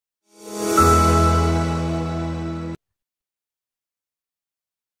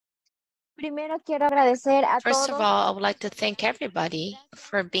Primero quiero agradecer a First of todos. all, I would like to thank everybody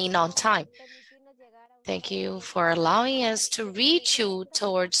for being on time. Thank you for allowing us to reach you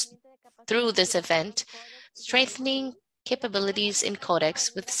through this event, strengthening capabilities in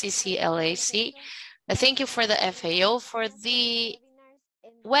Codex with CCLAC. Thank you for the FAO for the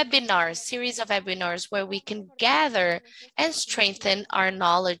webinars, series of webinars where we can gather and strengthen our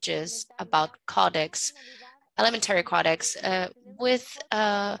knowledges about Codex, Alimentary Codex, with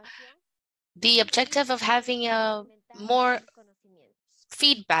the objective of having a more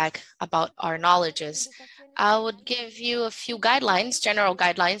feedback about our knowledges. I would give you a few guidelines, general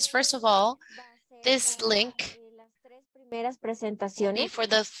guidelines. First of all, this link will be for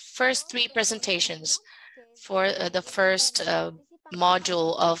the first 3 presentations, for the first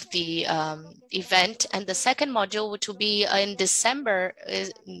module of the event, and the second module, which will be in December.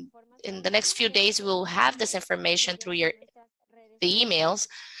 In the next few days, we will have this information through the emails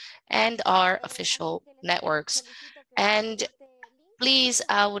and our official networks. And please,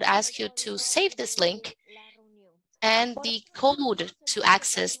 I would ask you to save this link and the code to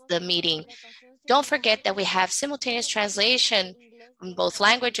access the meeting. Don't forget that we have simultaneous translation in both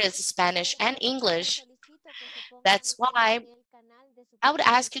languages, Spanish and English. That's why I would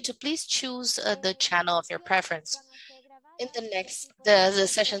ask you to please choose the channel of your preference. In the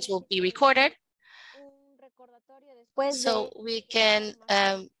sessions will be recorded, so we can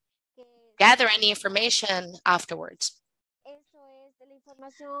gather any information afterwards.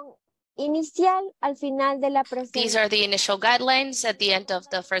 These are the initial guidelines. At the end of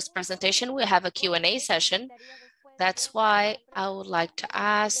the first presentation, we have a Q&A session. That's why I would like to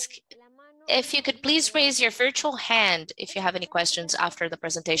ask if you could please raise your virtual hand if you have any questions after the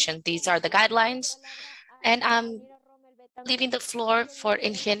presentation. These are the guidelines. And I'm leaving the floor for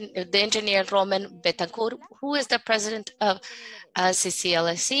the engineer Roman Betancourt, who is the president of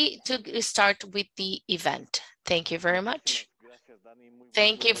CCLAC, to start with the event. Thank you very much.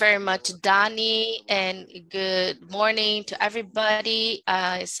 Thank you very much, Dani, and good morning to everybody.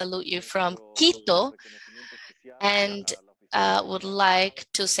 I salute you from Quito, and would like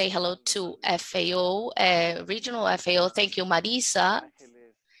to say hello to FAO, Regional FAO. Thank you, Marisa,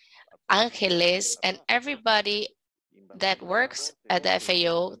 Angeles, and everybody that works at the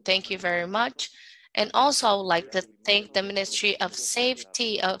FAO. Thank you very much. And also, I would like to thank the Ministry of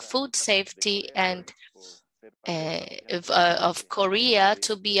Safety, Food Safety, and of Korea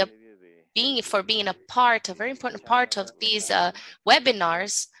to be being a very important part of these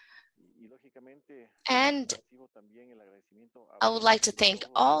webinars. And I would like to thank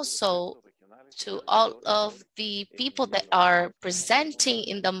also to all of the people that are presenting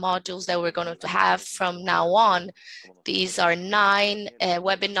in the modules that we're going to have from now on. These are 9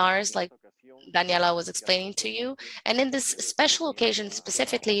 webinars, like Daniela was explaining to you. And in this special occasion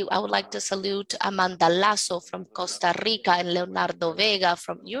specifically, I would like to salute Amanda Lasso from Costa Rica and Leonardo Vega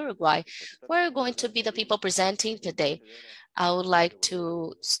from Uruguay, who are going to be the people presenting today. I would like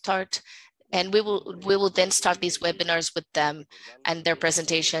to start, and we will then start these webinars with them and their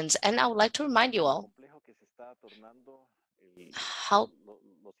presentations. And I would like to remind you all how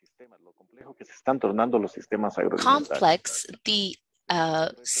complex the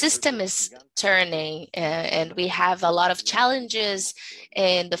system is turning, and we have a lot of challenges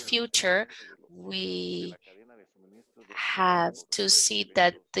in the future. We have to see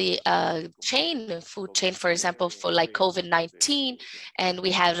that the food chain, for example, for like COVID-19, and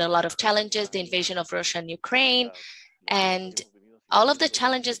we have a lot of challenges, the invasion of Russia and Ukraine, and all of the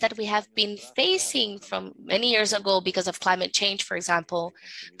challenges that we have been facing from many years ago because of climate change, for example,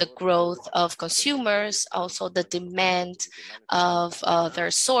 the growth of consumers, also the demand of their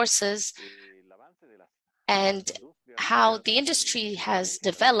sources, and how the industry has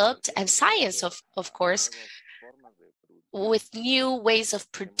developed, and science, of course, with new ways of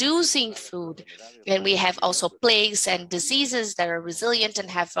producing food. And we have also plagues and diseases that are resilient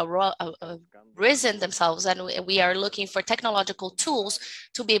and have risen themselves. And we are looking for technological tools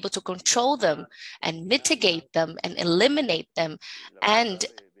to be able to control them and mitigate them and eliminate them. And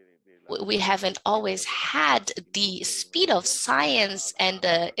we haven't always had the speed of science, and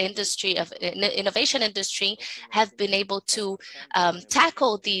the industry of innovation industry have been able to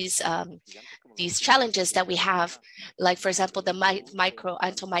tackle these challenges that we have, like, for example, the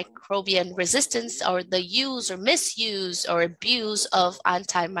antimicrobial resistance, or the use or misuse or abuse of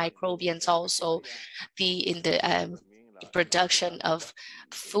antimicrobials, also in the production of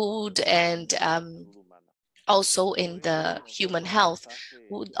food, and also in the human health.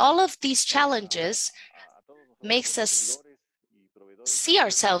 All of these challenges makes us see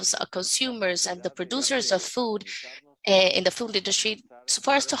ourselves as consumers and the producers of food in the food industry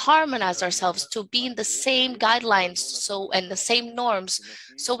for us to harmonize ourselves, to be in the same guidelines and the same norms,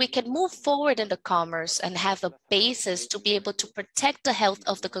 so we can move forward in the commerce and have a basis to be able to protect the health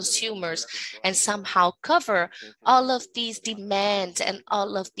of the consumers and somehow cover all of these demands and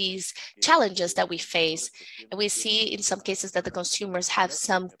all of these challenges that we face. And we see in some cases that the consumers have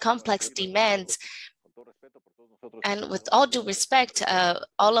some complex demands. And with all due respect,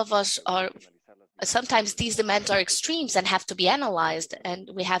 all of us are sometimes these demands are extremes and have to be analyzed, and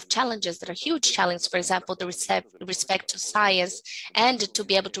we have challenges that are huge challenges. For example, the respect to science, and to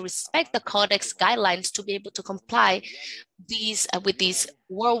be able to respect the Codex guidelines, to be able to comply with these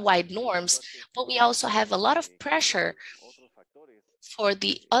worldwide norms. But we also have a lot of pressure for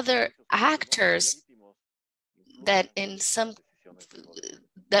the other actors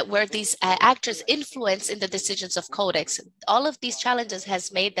where these actors influence in the decisions of Codex. All of these challenges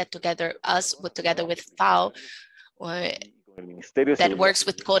has made that together with FAO, that works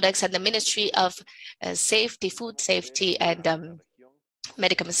with Codex and the Ministry of Safety, Food Safety, and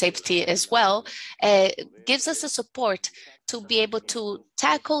Medicament Safety as well, gives us the support to be able to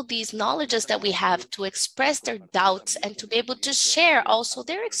tackle these knowledges that we have, to express their doubts, and to be able to share also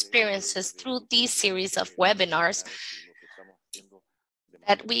their experiences through these series of webinars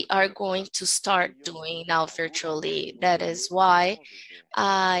that we are going to start doing now virtually. That is why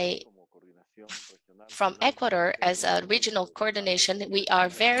from Ecuador, as a regional coordination, we are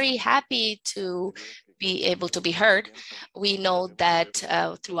very happy to be able to be heard. We know that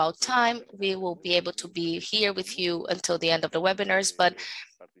throughout time, we will be able to be here with you until the end of the webinars, but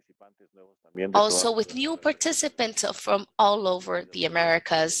also with new participants from all over the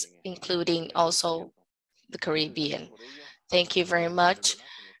Americas, including also the Caribbean. Thank you very much.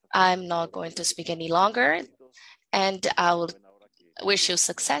 I'm not going to speak any longer, and I will wish you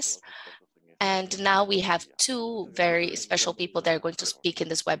success. And now we have two very special people that are going to speak in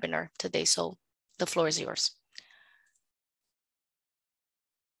this webinar today. So the floor is yours.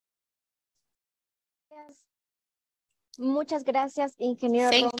 Muchas gracias, Ingeniero.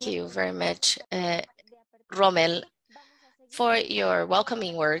 Thank you very much, Rommel, for your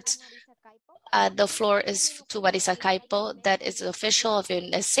welcoming words. The floor is to Marisa Caipo, that is official of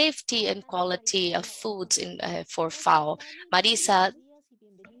safety and quality of foods for FAO. Marisa,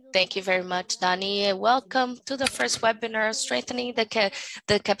 thank you very much, Dani. Welcome to the first webinar, strengthening the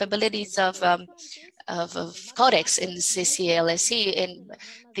capabilities of Codex in the CCLAC, in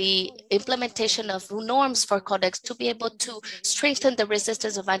the implementation of norms for Codex to be able to strengthen the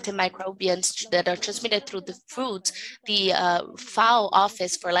resistance of antimicrobials that are transmitted through the foods. The FAO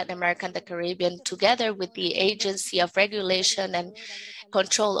Office for Latin America and the Caribbean, together with the Agency of Regulation and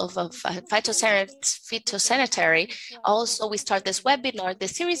Control of Phytosanitary. Also, we start this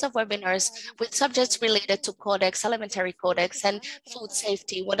series of webinars with subjects related to Codex, Alimentary Codex, and food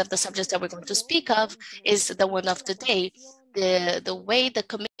safety. One of the subjects that we're going to speak of is the one of today, the way the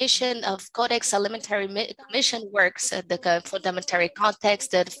Commission of Codex Alimentary Commission works, the fundamental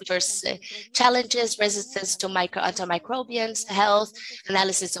context, the first challenges, resistance to antimicrobials, health,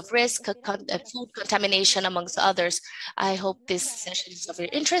 analysis of risk, food contamination, amongst others. I hope this session is of your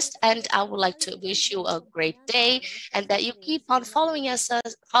interest, and I would like to wish you a great day, and that you keep on following us in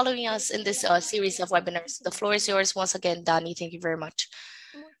this series of webinars. The floor is yours once again, Dani. Thank you very much.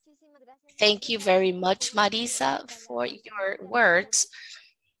 Thank you very much, Marisa, for your words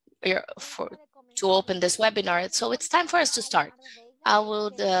to open this webinar. So it's time for us to start. I will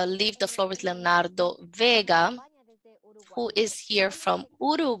leave the floor with Leonardo Vega, who is here from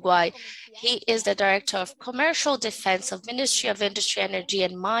Uruguay. He is the Director of Commercial Defense of Ministry of Industry, Energy,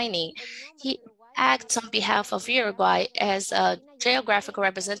 and Mining. He acts on behalf of Uruguay as a geographical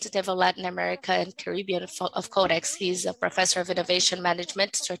representative of Latin America and Caribbean of Codex. He's a professor of innovation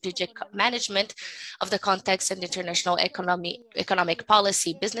management, strategic management of the context and international economic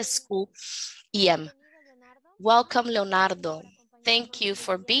policy, business school, EM. Welcome, Leonardo. Thank you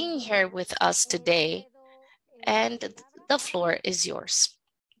for being here with us today, and the floor is yours.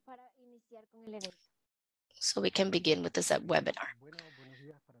 So we can begin with this webinar.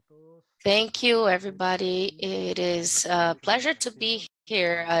 Thank you, everybody. It is a pleasure to be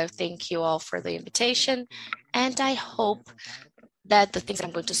here. I thank you all for the invitation, and I hope that the things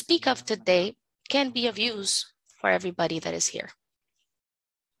I'm going to speak of today can be of use for everybody that is here.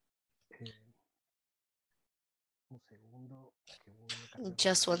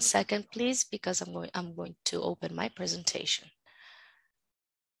 Just 1 second, please, because I'm going to open my presentation.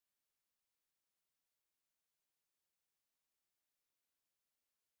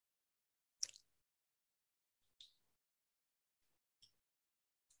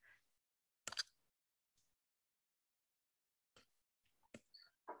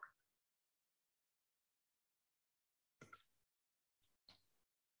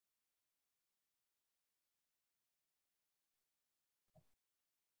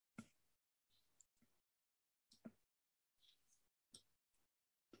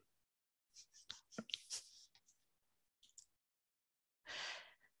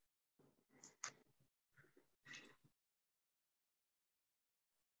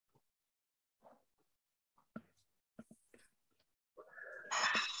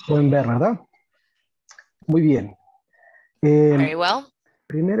 pueden ver, ¿verdad? Muy bien. Very well.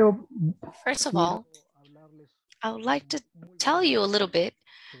 Primero, First of all, I would like to tell you a little bit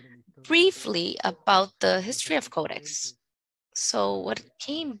briefly about the history of Codex. So what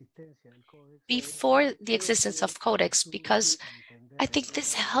came before the existence of Codex, because I think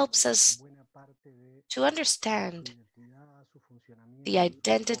this helps us to understand the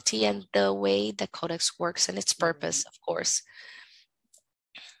identity and the way that Codex works and its purpose, of course.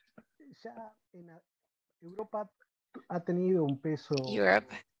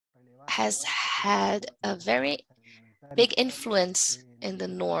 Europe has had a very big influence in the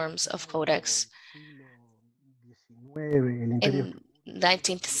norms of Codex. In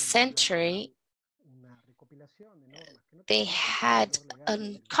 19th century, they had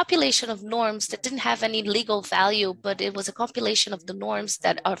a compilation of norms that didn't have any legal value, but it was a compilation of the norms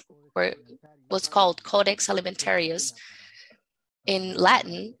that was called Codex Alimentarius in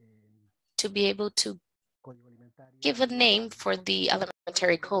Latin, to be able to give a name for the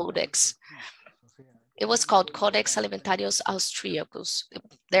alimentary codex. It was called Codex Alimentarius Austriacus,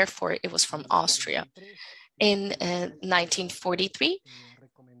 therefore it was from Austria. In 1943,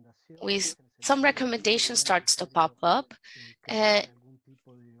 some recommendations starts to pop up,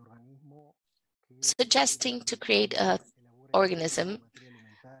 suggesting to create an organism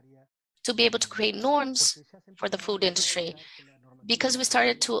to be able to create norms for the food industry, because we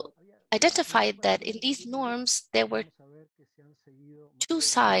started to identify that in these norms, there were two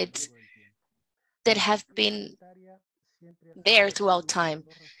sides that have been there throughout time.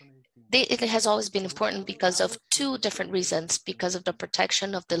 It has always been important because of two different reasons, because of the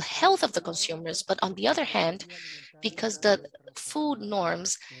protection of the health of the consumers, but on the other hand, because the food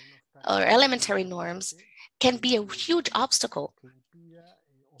norms or elementary norms can be a huge obstacle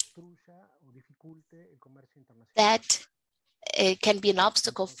that it can be an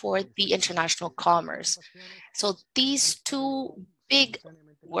obstacle for the international commerce. So these two big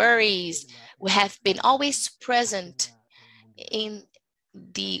worries have been always present in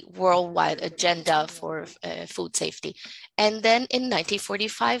the worldwide agenda for food safety. And then in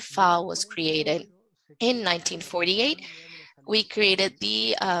 1945, FAO was created. In 1948, we created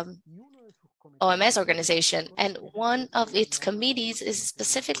the OMS organization, and one of its committees is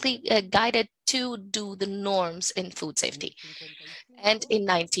specifically guided to do the norms in food safety. And in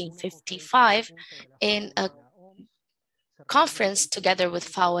 1955, in a conference together with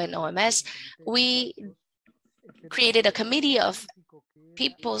FAO and OMS, we created a committee of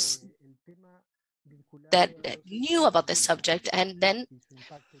people that knew about this subject, and then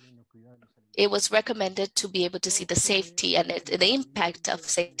it was recommended to be able to see the safety and the impact of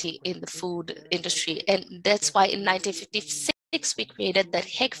safety in the food industry. And that's why in 1956, we created the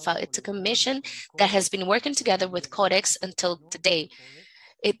HECFA. It's a commission that has been working together with Codex until today.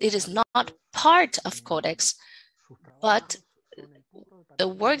 It is not part of Codex, but the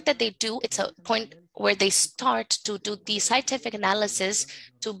work that they do, it's a point where they start to do the scientific analysis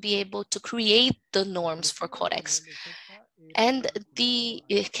to be able to create the norms for Codex. And the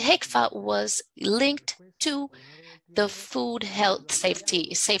HECFA was linked to the food health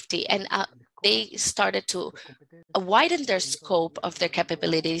safety, and they started to widen their scope of their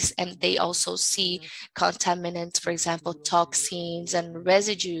capabilities, and they also see contaminants, for example, toxins and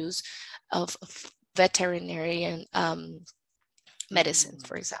residues of veterinary medicine,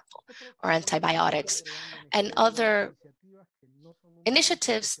 for example, or antibiotics, and other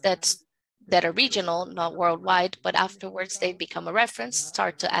initiatives that are regional, not worldwide, but afterwards they become a reference,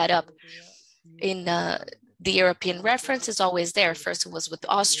 start to add up. In the European reference is always there. First it was with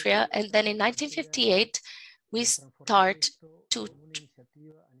Austria, and then in 1958, we start to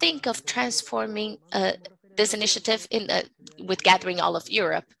think of transforming this initiative with gathering all of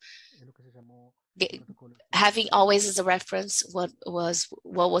Europe, having always as a reference what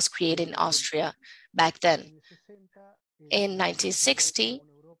was created in Austria back then. In 1960,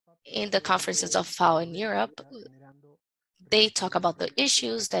 in the conferences of FAO in Europe, they talk about the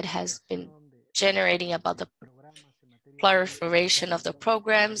issues that has been generating about the proliferation of the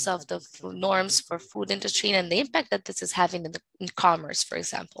programs, of the norms for food industry, and the impact that this is having in commerce, for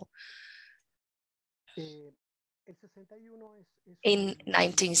example. In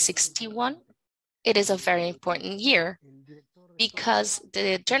 1961, it is a very important year because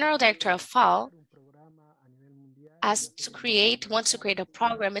the General Director of FAO wants to create a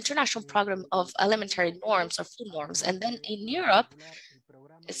program, international program of elementary norms or food norms. And then in Europe,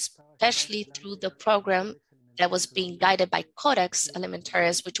 especially through the program that was being guided by Codex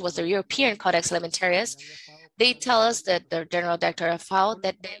Alimentarius, which was the European Codex Alimentarius, they tell us that the General Director of FAO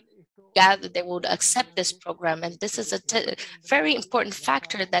that gather, they would accept this program. And this is a very important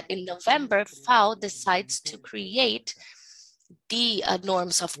factor that in November, FAO decides to create the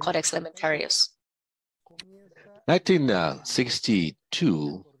norms of Codex Alimentarius.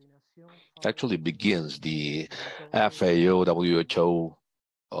 1962 actually begins the FAO WHO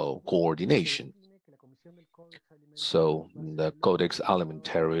coordination. So the Codex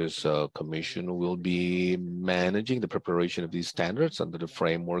Alimentarius Commission will be managing the preparation of these standards under the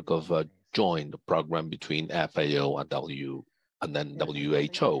framework of a joint program between FAO and WHO.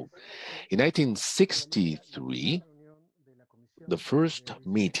 In 1963, the first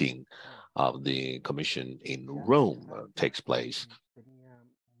meeting of the Commission in Rome takes place.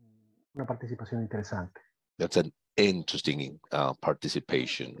 That's an interesting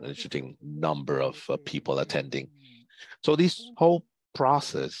participation, an interesting number of people attending. So this whole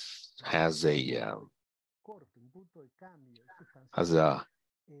process has a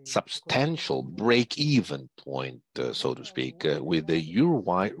substantial break-even point, so to speak, with the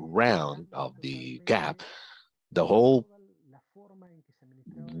Uruguay round of the GAP. The whole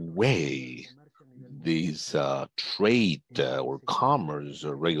way these trade or commerce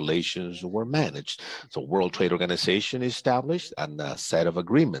regulations were managed. So World Trade Organization is established and a set of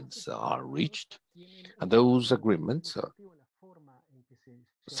agreements are reached. And those agreements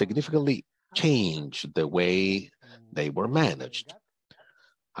significantly changed the way they were managed.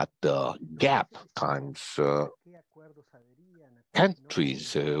 At the GAP times,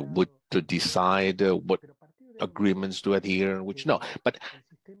 countries would decide what agreements to adhere and which no. But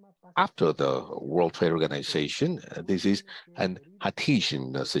after the World Trade Organization, this is an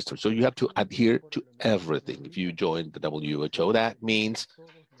adhesion system. So you have to adhere to everything. If you join the WHO, that means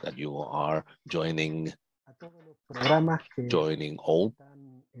that you are joining all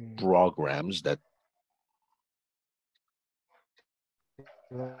programs that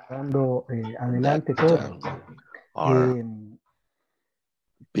are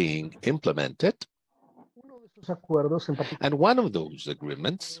being implemented. And one of those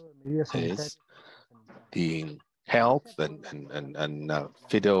agreements is the health and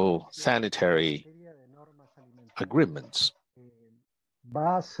phytosanitary agreements.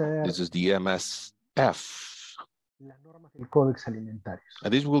 This is the MSF.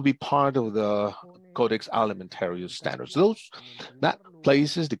 And this will be part of the Codex Alimentarius standards. That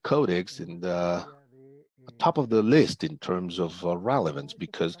places the Codex in the top of the list in terms of relevance,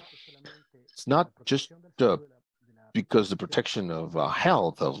 because it's not just because the protection of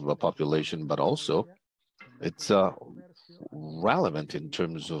health of the population, but also it's relevant in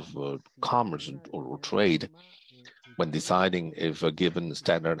terms of commerce or trade when deciding if a given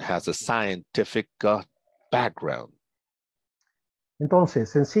standard has a scientific background.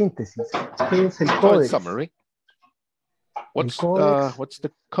 Entonces, en síntesis, ¿qué es el So in Codex? summary, what's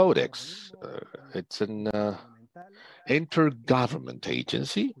the Codex? It's an intergovernment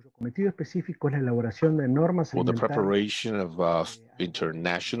agency Cometido específico es la elaboración de normas for the alimentarias preparation of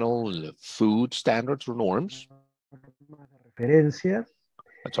international food standards or norms. de referencia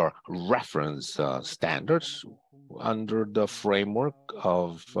That's our reference standards under the framework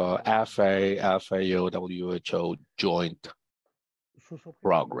of FAO WHO joint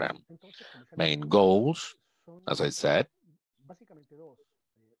program. Main goals, as I said,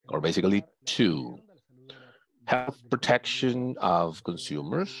 are basically two. Health protection of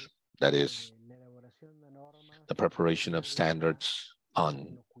consumers, that is the preparation of standards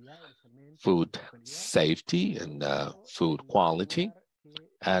on food safety and food quality,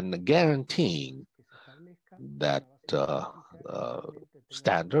 and guaranteeing that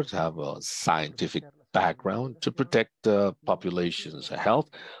standards have a scientific background to protect the population's health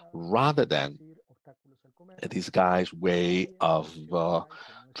rather than this guy's way of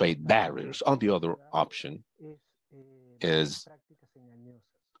trade barriers. On the other option is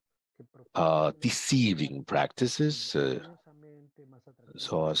deceiving practices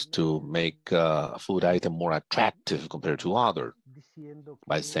so as to make a food item more attractive compared to others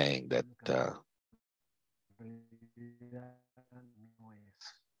by saying that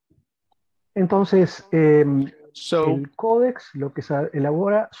Entonces, so el Codex lo que se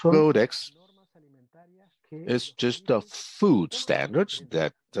elabora son Codex is just the food standards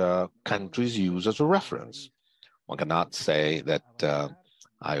that countries use as a reference. One cannot say that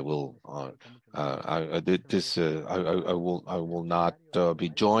I will did this. I will not be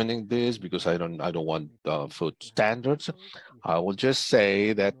joining this because I don't want food standards. I will just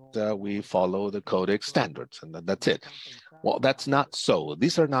say that we follow the Codex standards, and that's it. Well, that's not so.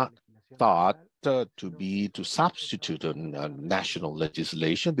 These are not thought to substitute a national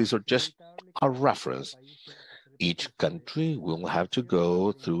legislation. These are just a reference. Each country will have to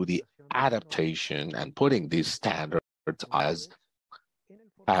go through the adaptation and putting these standards as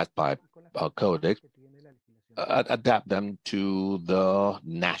passed by Codex, adapt them to the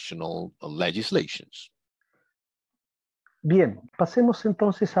national legislations. Bien, pasemos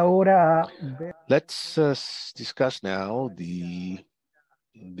entonces ahora a ver. Let's discuss now the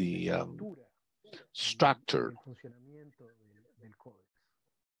structure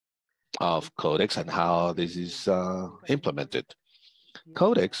of Codex and how this is implemented.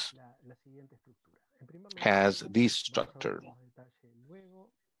 Codex has this structure,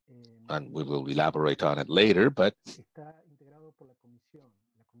 and we will elaborate on it later, but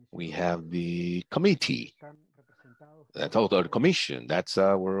we have the committee, that's all the commission, that's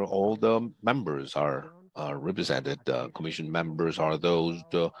where all the members are represented. Commission members are those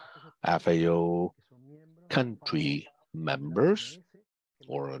the FAO country members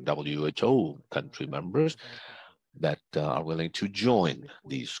or WHO country members that are willing to join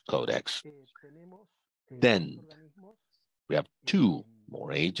these codex. Then we have two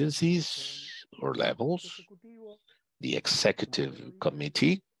more agencies or levels, the executive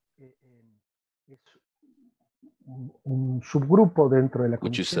committee, un subgrupo dentro de la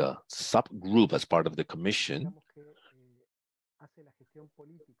which is a subgroup as part of the commission,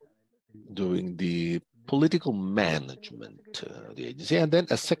 doing the political management of the agency, and then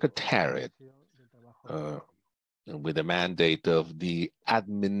a secretariat with the mandate of the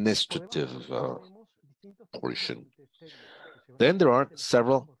administrative portion. Then there are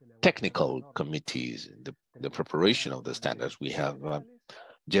several technical committees in the preparation of the standards. We have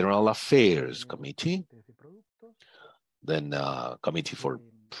General Affairs Committee, then Committee for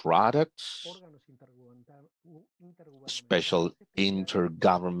Products, special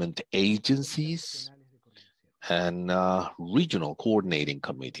intergovernment agencies, and regional coordinating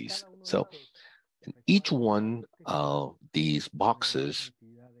committees. So in each one of these boxes,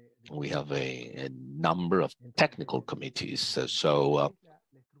 we have a number of technical committees. So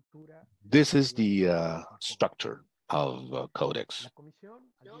this is the structure of Codex.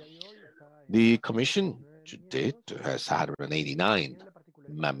 The commission to date has 189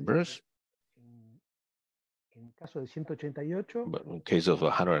 members. But in case of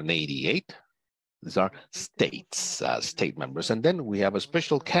 188, these are states, state members. And then we have a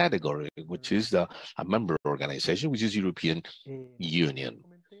special category, which is a member organization, which is European Union.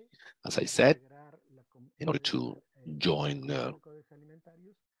 As I said, in order to join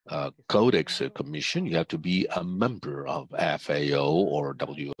Codex Commission, you have to be a member of FAO or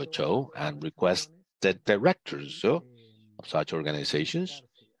WHO and request the directors of such organizations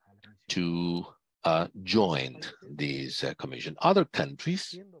to join these commission. Other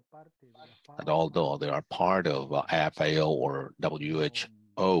countries, and although they are part of FAO or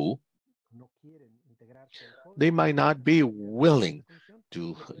WHO, they might not be willing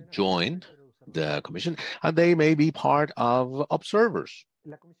to join the commission, and they may be part of observers.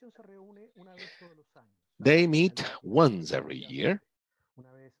 They meet once every year.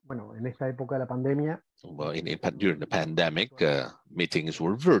 Bueno, en esta época de la pandemia. Well, during the pandemic, meetings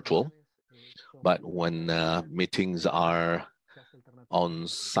were virtual, but when meetings are on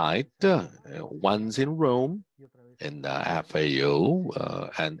site, once in Rome, in the FAO,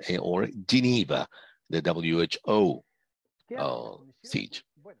 or Geneva, the WHO seat.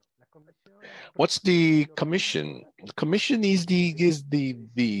 What's the commission? The commission is the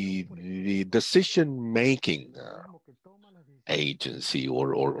decision-making agency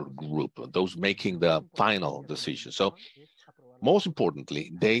or group, those making the final decision. So most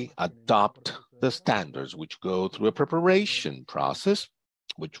importantly, they adopt the standards, which go through a preparation process,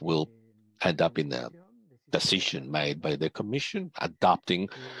 which will end up in a decision made by the commission, adopting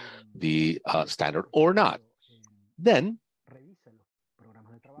the standard or not. Then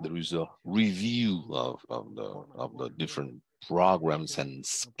there is a review of the different programs and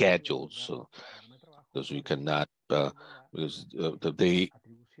schedules, so because we cannot, because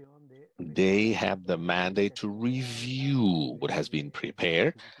they have the mandate to review what has been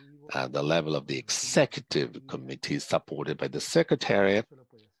prepared at the level of the executive committee, supported by the secretariat,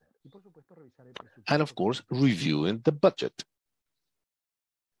 and of course, reviewing the budget.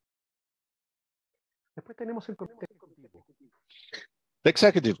 The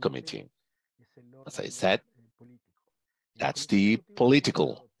executive committee, as I said, that's the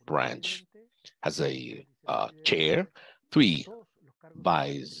political branch, has a chair, 3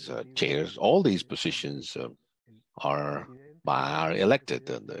 vice chairs. All these positions are elected,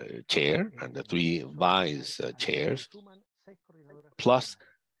 the chair and the 3 vice chairs, plus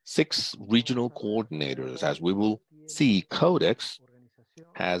 6 regional coordinators. As we will see, Codex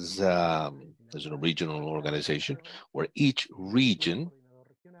has a regional organization where each region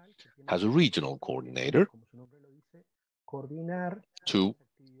has a regional coordinator to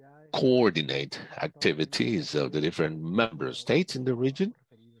coordinate activities of the different member states in the region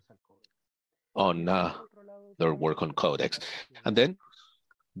on their work on Codex. And then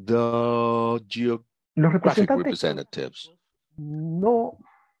the geographic representatives. No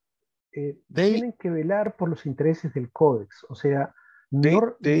tienen que velar por los intereses del Codex. O sea,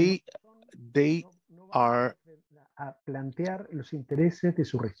 they are a plantear los intereses de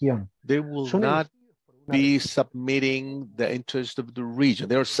su región. They will not be submitting the interest of the region.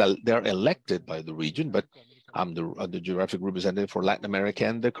 They're elected by the region, but I'm the geographic representative for Latin America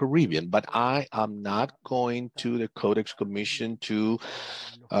and the Caribbean. But I am not going to the Codex Commission to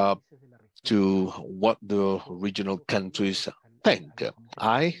what the regional countries think.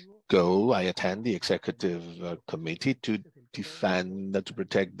 I attend the executive committee to defend, to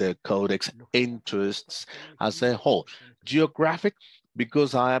protect the Codex interests as a whole. Geographic,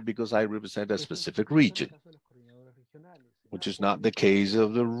 because I represent a specific region, which is not the case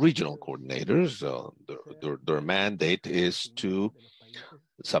of the regional coordinators. Their mandate is to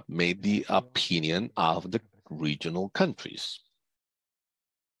submit the opinion of the regional countries.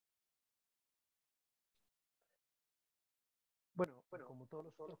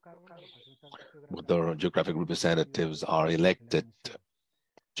 The geographic representatives are elected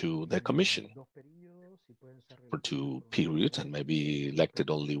to the commission for 2 periods and maybe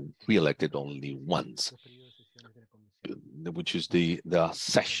re-elected only once, which is the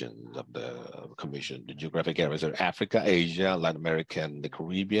session of the commission. The geographic areas are Africa, Asia, Latin America, and the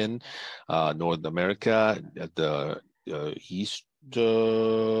Caribbean, North America, the East,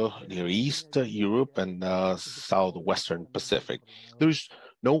 Near East, Europe, and Southwestern Pacific. There's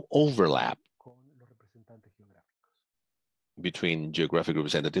no overlap between geographic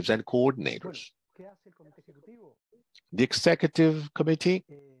representatives and coordinators. The executive committee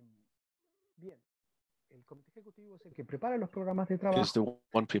is the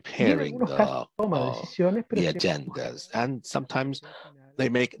one preparing the agendas, and sometimes they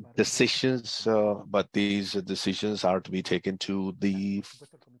make decisions, but these decisions are to be taken to the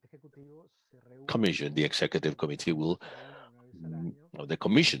commission. The executive committee the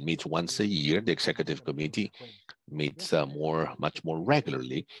commission meets once a year. The executive committee meets much more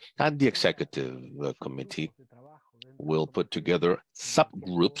regularly, and the executive committee will put together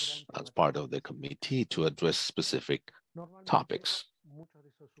subgroups as part of the committee to address specific topics.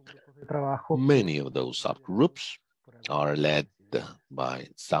 Many of those subgroups are led by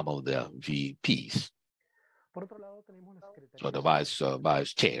some of the VPs, or the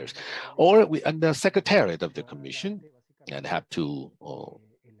vice chairs, and the secretariat of the commission, and have to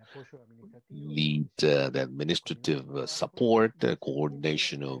lead the administrative support, the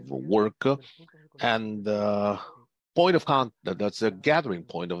coordination of work, and point of contact. That's a gathering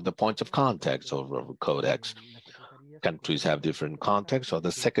point of the points of contact of Codex. Countries have different contacts, so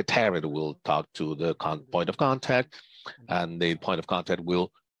the secretariat will talk to the point of contact, and the point of contact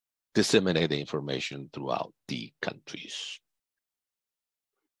will disseminate the information throughout the countries.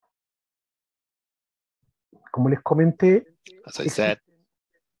 Como les comenté, as I said,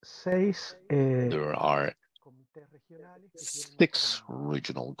 6 there are 6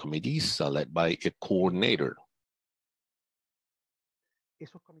 regional committees led by a coordinator.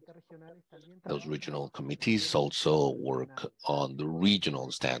 Those regional committees also work on the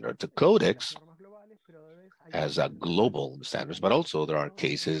regional standard. The Codex has a global standards, but also there are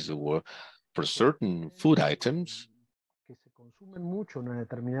cases where for certain food items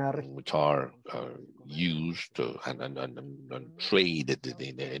which are used and traded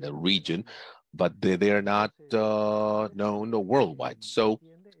in a region, but they are not known worldwide. So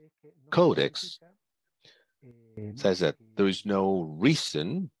Codex says that there is no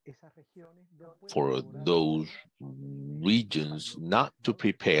reason for those regions not to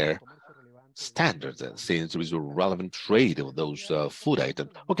prepare standards, and since there is a relevant trade of those food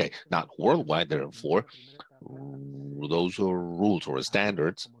items. Okay, not worldwide, therefore, those rules or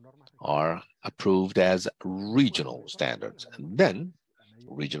standards are approved as regional standards. And then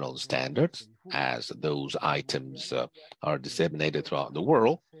regional standards, as those items are disseminated throughout the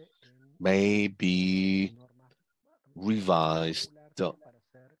world, may be revised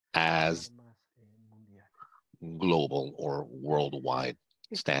as global or worldwide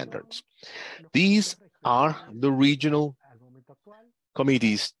standards. These are the regional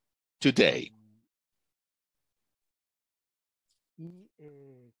committees today.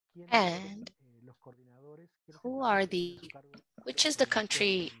 And which is the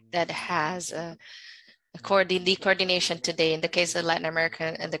country that has the coordination today? In the case of Latin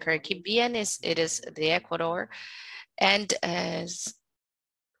America and the Caribbean, it is the Ecuador. And as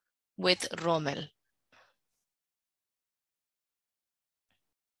with Rommel.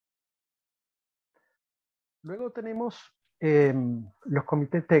 Luego tenemos los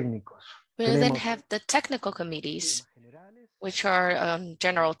comités técnicos. We then have the technical committees, which are on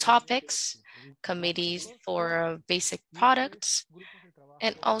general topics, committees for basic products,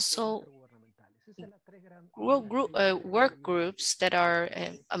 and also work groups that are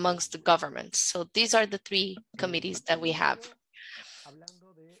amongst the governments. So these are the three committees that we have.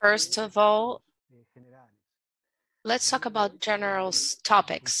 First of all, let's talk about general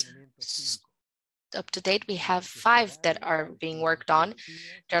topics. Up to date, we have 5 that are being worked on: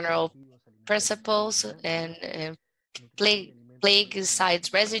 general principles and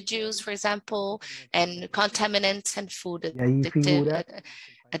plaguicides residues, for example, and contaminants and food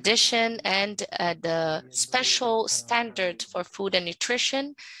addition, and the special standard for food and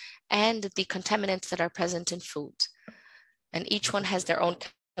nutrition, and the contaminants that are present in food. And each one has their own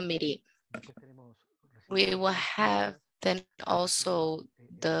committee. We will have then also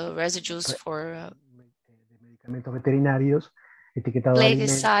the residues for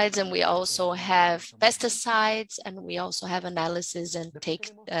plaguicides, and we also have pesticides, and we also have analysis and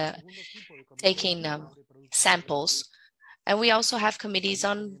taking samples. And we also have committees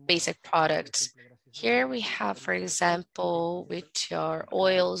on basic products. Here we have, for example, which are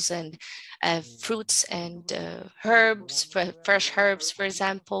oils and fruits and herbs, fresh herbs, for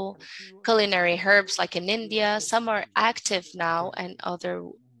example, culinary herbs like in India. Some are active now and other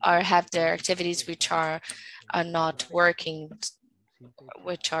have their activities which are not working,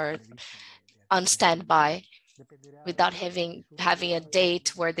 which are on standby without having a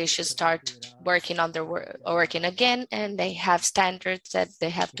date where they should start working on their working again, and they have standards that they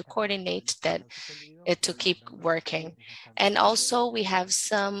have to coordinate to keep working. And also we have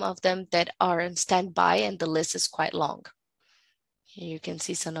some of them that are on standby, and the list is quite long. Here you can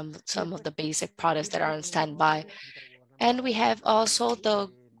see some of the basic products that are on standby. And we have also the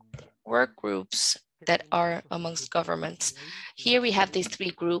work groups that are amongst governments. Here we have these 3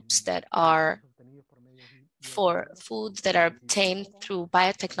 groups that are for foods that are obtained through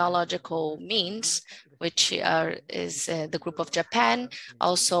biotechnological means, which is the group of Japan,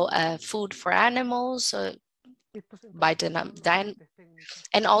 also food for animals and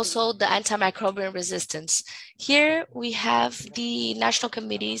also the antimicrobial resistance. Here we have the national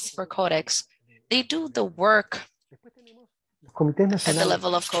committees for Codex. They do the work at the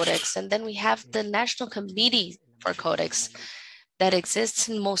level of Codex, and then we have the national committee for Codex that exists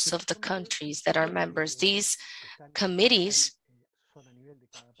in most of the countries that are members. These committees,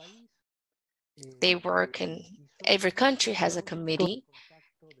 they work in every country has a committee,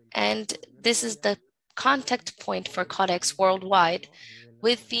 and this is the contact point for Codex worldwide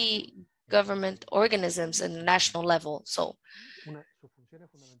with the government organisms in the national level. So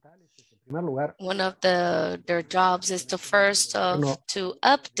one of their jobs is to first to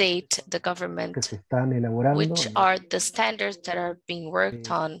update the government, which are the standards that are being worked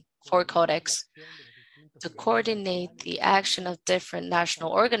on for Codex, to coordinate the action of different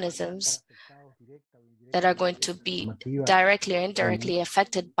national organisms that are going to be directly or indirectly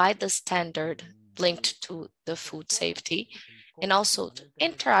affected by the standard linked to the food safety, and also to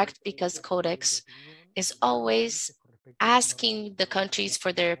interact, because Codex is always asking the countries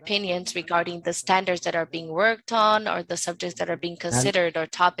for their opinions regarding the standards that are being worked on, or the subjects that are being considered, or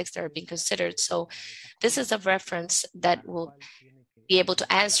topics that are being considered. So this is a reference that will be able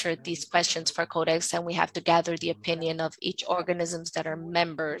to answer these questions for Codex, and we have to gather the opinion of each organisms that are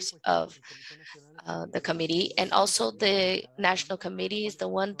members of the committee. And also the national committee is the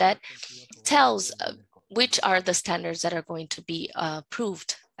one that tells which are the standards that are going to be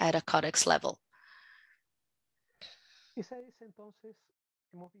approved at a Codex level.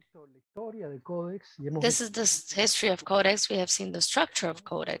 This is the history of Codex. We have seen the structure of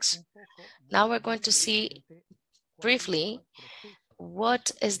Codex. Now we're going to see briefly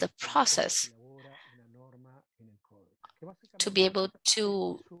what is the process to be able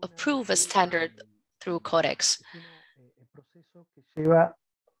to approve a standard through Codex.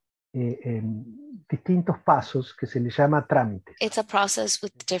 It's a process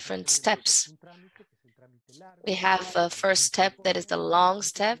with different steps. We have a first step that is the long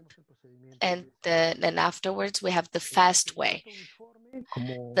step, and then afterwards we have the fast way.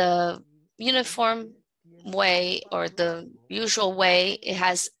 The uniform way, or the usual way, it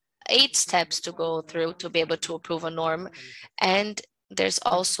has 8 steps to go through to be able to approve a norm. And there's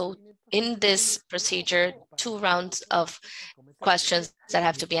also in this procedure 2 rounds of questions that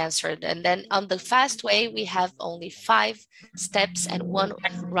have to be answered. And then on the fast way, we have only 5 steps and 1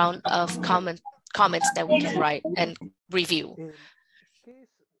 round of comments that we can write and review.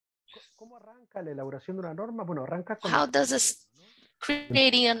 How does this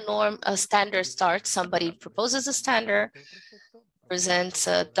creating a norm, a standard start? Somebody proposes a standard, presents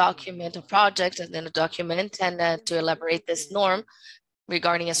a document, a project, and then a document, and to elaborate this norm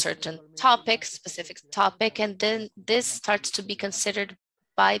regarding a certain topic, specific topic, and then this starts to be considered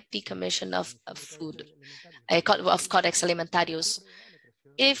by the Commission of Food, of Codex Alimentarius.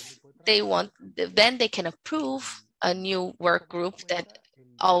 If they want, then they can approve a new work group that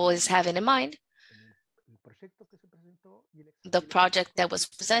always having in mind the project that was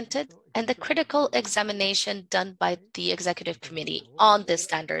presented and the critical examination done by the executive committee on this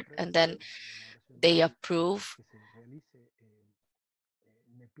standard, and then they approve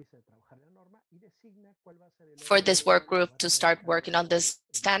for this work group to start working on this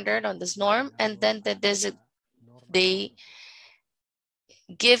standard, on this norm, and then they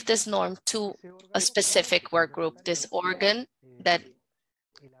give this norm to a specific work group, this organ that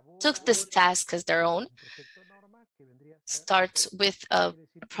took this task as their own, starts with a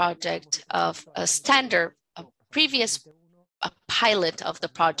project of a standard, a pilot of the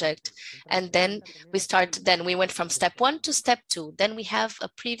project. And then we went from step 1 to step 2. Then we have a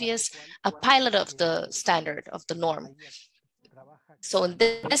pilot of the standard, of the norm. So in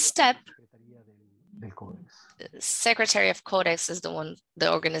this step, the Secretary of Codex is the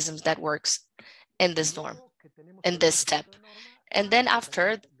organism that works in this norm, in this step. And then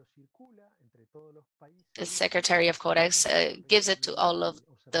after, the Secretary of Codex gives it to all of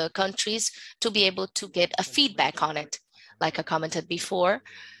the countries to be able to get a feedback on it. Like I commented before,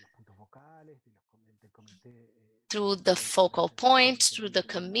 through the focal points, through the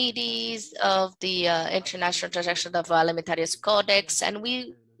committees of the International Transaction of Alimentarius Codex, and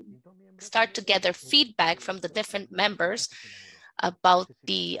we start to gather feedback from the different members about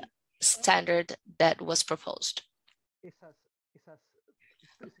the standard that was proposed.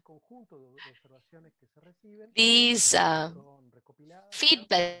 This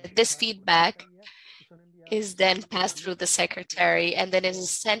feedback is then passed through the secretary and then is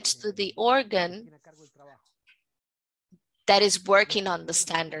sent to the organ that is working on the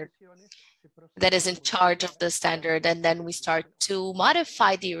standard, that is in charge of the standard, and then we start to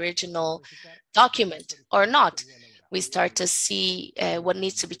modify the original document or not. We start to see what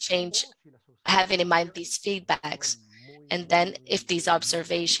needs to be changed, having in mind these feedbacks. And then if these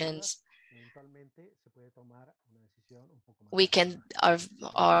observations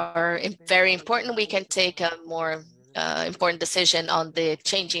are very important, we can take a more important decision on the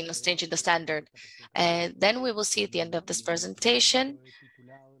changing the standard. And then we will see at the end of this presentation,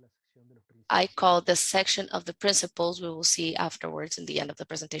 I call this section of the principles. We will see afterwards in the end of the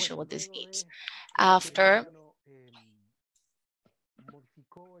presentation what this means. After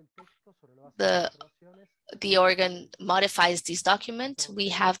the organ modifies these documents, we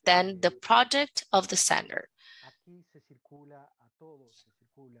have then the project of the standard.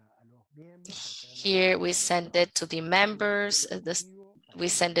 Here we send it to the members, we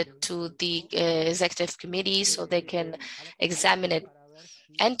send it to the executive committee so they can examine it,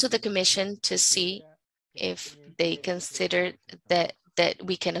 and to the commission to see if they consider that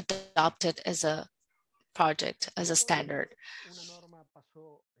we can adopt it as a project, as a standard.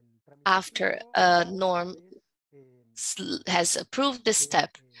 After a norm has approved this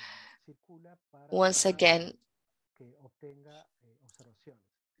step, once again,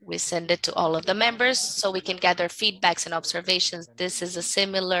 we send it to all of the members so we can gather feedbacks and observations. This is a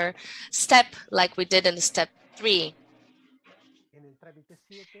similar step like we did in step 3.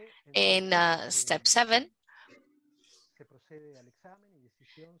 In step 7,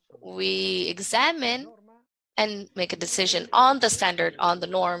 we examine and make a decision on the standard, on the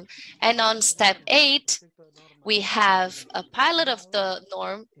norm. And on step 8, we have a pilot of the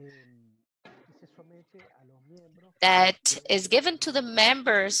norm that is given to the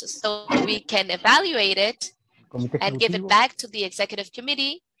members so we can evaluate it and give it back to the executive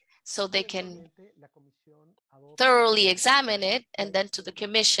committee so they can thoroughly examine it, and then to the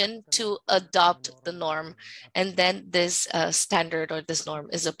commission to adopt the norm. And then this standard or this norm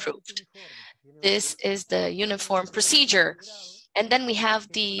is approved. This is the uniform procedure. And then we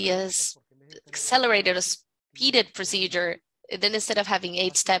have the accelerated or speeded procedure. Then instead of having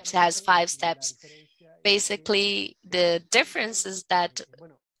 8 steps, it has 5 steps. Basically, the difference is that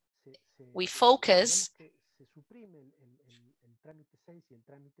we focus,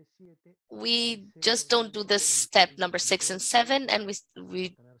 we just don't do this step number 6 and 7, and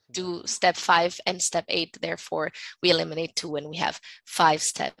we do step 5 and step 8. Therefore, we eliminate 2 and we have 5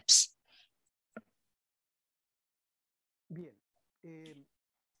 steps.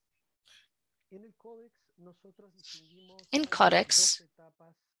 In Codex,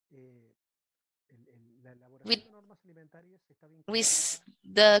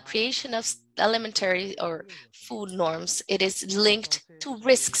 the creation of alimentary or food norms, it is linked to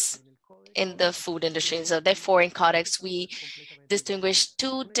risks in the food industry. So therefore, in Codex, we distinguish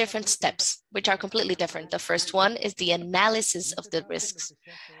two different steps, which are completely different. The first one is the analysis of the risks.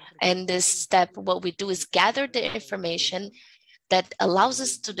 And this step, what we do is gather the information that allows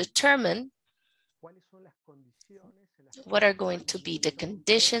us to determine what are going to be the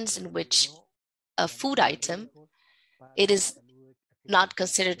conditions in which a food item, it is not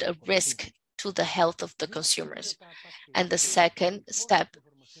considered a risk to the health of the consumers. And the second step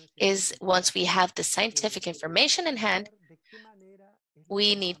is, once we have the scientific information in hand,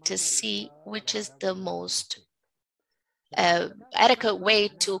 we need to see which is the most adequate way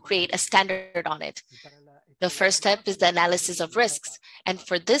to create a standard on it. The first step is the analysis of risks. And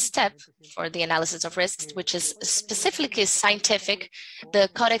for this step, for the analysis of risks, which is specifically scientific, the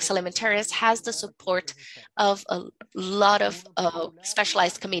Codex Alimentarius has the support of a lot of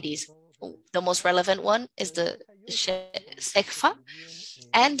specialized committees. The most relevant one is the CECFA,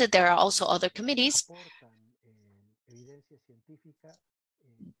 and there are also other committees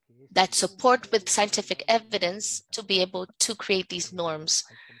that support with scientific evidence to be able to create these norms.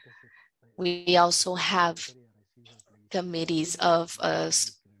 We also have committees of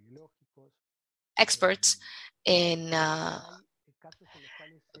experts in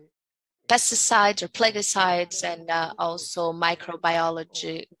pesticides or plaguicides, and also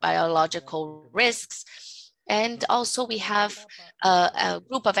biological risks. And also we have a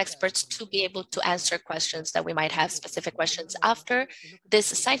group of experts to be able to answer questions that we might have, specific questions. After this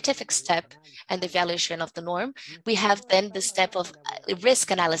scientific step and the evaluation of the norm, we have then the step of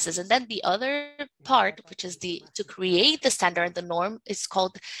risk analysis. And then the other part, which is to create the standard and the norm, is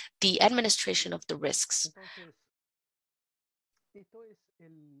called the administration of the risks.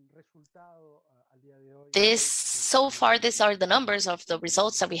 So far, these are the numbers of the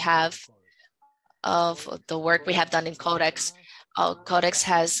results that we have of the work we have done in Codex. Codex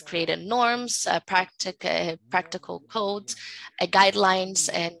has created norms, practical codes, guidelines,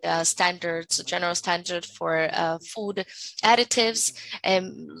 and standards, general standard for food additives,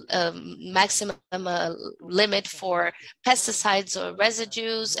 and maximum limit for pesticides or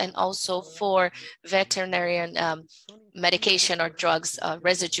residues, and also for veterinarian medication or drugs,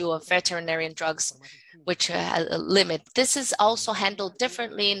 residue of veterinarian drugs, which has a limit. This is also handled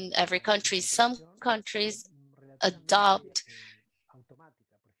differently in every country. Some countries adopt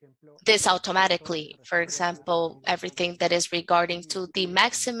this automatically. For example, everything that is regarding to the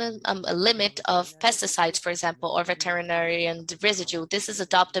maximum limit of pesticides, for example, or veterinarian residue. This is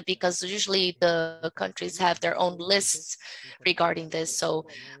adopted because usually the countries have their own lists regarding this. So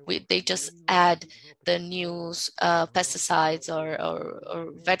they just add the new pesticides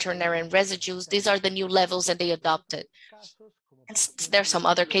or veterinarian residues. These are the new levels and they adopt it. And there are some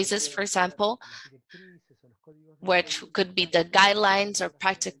other cases, for example, which could be the guidelines or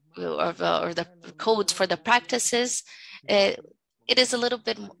the codes for the practices. It is a little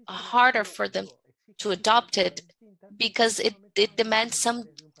bit harder for them to adopt it because it demands some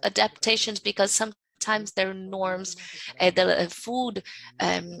adaptations, because sometimes their norms, the food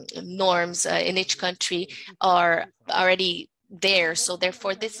norms in each country are already there. So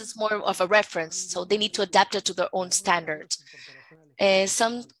therefore, this is more of a reference. So they need to adapt it to their own standards.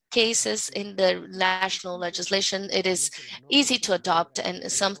 Some cases in the national legislation, it is easy to adopt, and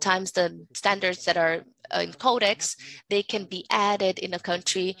sometimes the standards that are in Codex, they can be added in a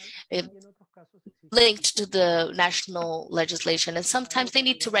country linked to the national legislation, and sometimes they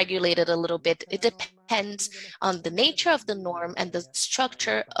need to regulate it a little bit. It depends on the nature of the norm and the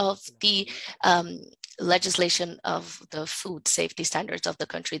structure of the legislation of the food safety standards of the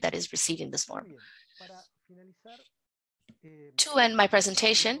country that is receiving this norm. To end my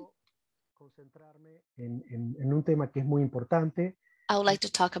presentation, I would like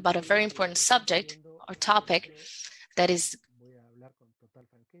to talk about a very important subject or topic that is,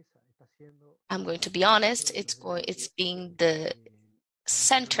 I'm going to be honest, it's being the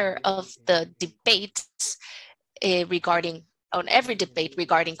center of the debates on every debate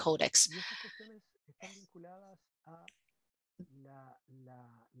regarding Codex.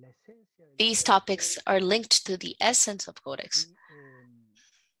 These topics are linked to the essence of Codex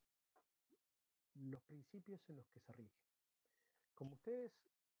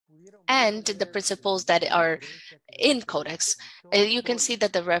and the principles that are in Codex. You can see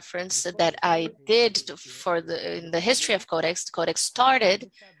that the reference that I did in the history of Codex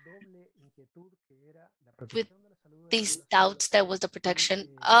started with these doubts, there was the protection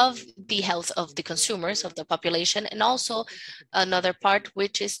of the health of the consumers, of the population, and also another part,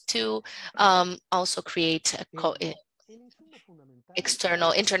 which is to also create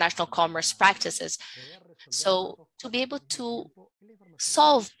external international commerce practices. So to be able to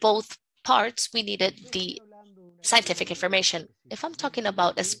solve both parts, we needed the scientific information. If I'm talking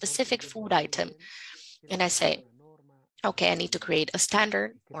about a specific food item, and I say, okay, I need to create a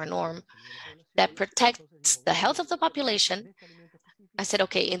standard or a norm that protects the health of the population, I said,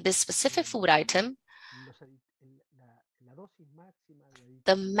 okay, in this specific food item,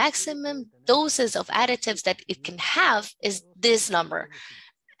 the maximum doses of additives that it can have is this number.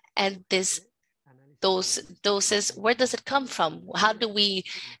 And those doses, where does it come from? How do we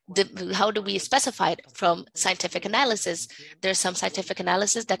specify it? From scientific analysis? There's some scientific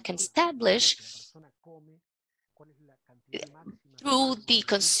analysis that can establish through the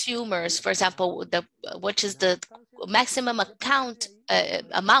consumers, for example, which is the maximum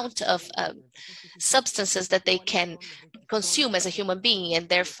amount of substances that they can consume as a human being. And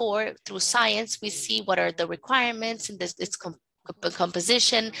therefore, through science, we see what are the requirements in its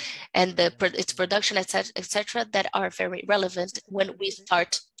composition and its production, etc., that are very relevant when we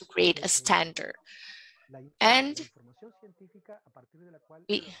start to create a standard. And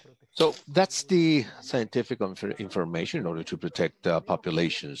so that's the scientific information in order to protect the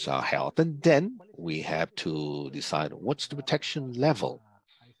population's health. And then we have to decide what's the protection level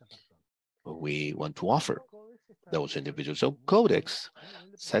we want to offer those individuals. So Codex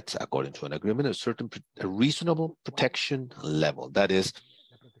sets, according to an agreement, a reasonable protection level. That is,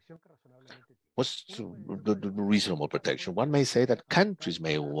 what's the reasonable protection? One may say that countries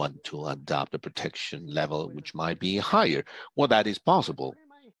may want to adopt a protection level which might be higher. Well, that is possible.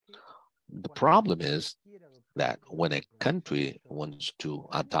 The problem is that when a country wants to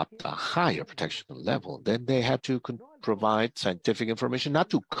adopt a higher protection level, then they have to provide scientific information, not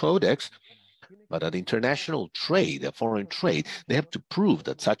to Codex, but at international trade, a foreign trade. They have to prove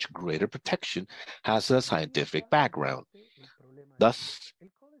that such greater protection has a scientific background. Thus,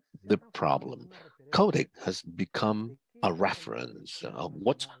 the problem. Codex has become a reference of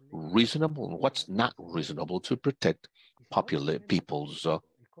what's reasonable and what's not reasonable to protect people's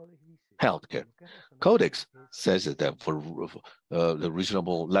healthcare. Codex says that for the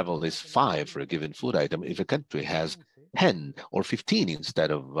reasonable level is 5 for a given food item. If a country has 10 or 15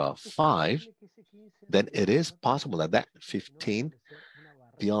 instead of 5, then it is possible that that 15,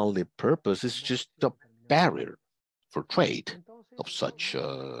 the only purpose is just a barrier for trade of such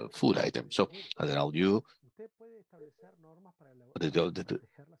food items. So the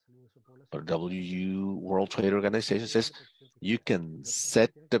W World Trade Organization says you can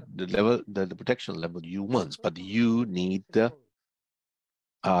set the level, the protection level you want, but you need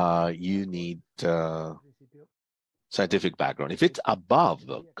scientific background. If it's above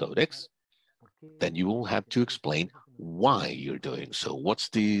the Codex, then you will have to explain why you're doing so. What's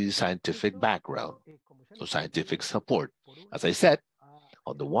the scientific background? So scientific support. As I said,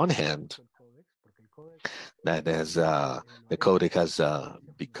 on the one hand, that as the Codex has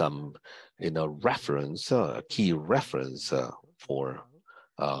become a reference, a key reference for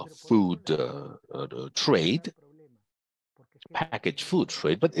food trade, packaged food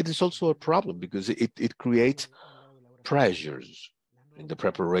trade, but it is also a problem because it creates pressures in the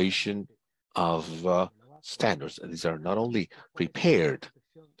preparation of standards. And these are not only prepared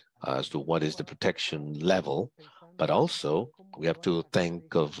as to what is the protection level, but also we have to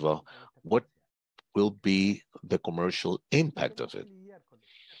think of what will be the commercial impact of it.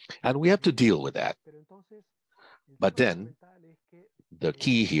 And we have to deal with that. But then the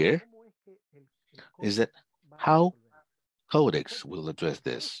key here is that how Codex will address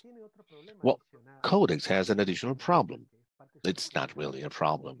this. Well, Codex has an additional problem. It's not really a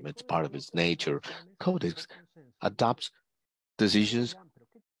problem. It's part of its nature. Codex adopts decisions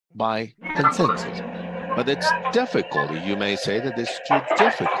by consensus. But it's difficult. You may say that it's too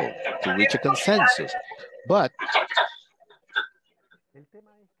difficult to reach a consensus. But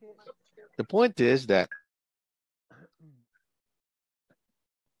the point is that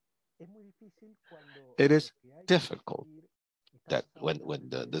it is difficult that when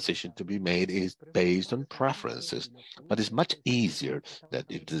the decision to be made is based on preferences, but it's much easier that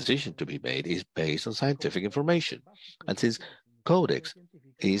if the decision to be made is based on scientific information. And since Codex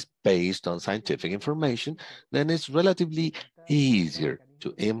is based on scientific information, then it's relatively easier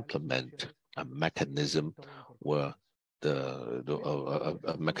to implement a mechanism where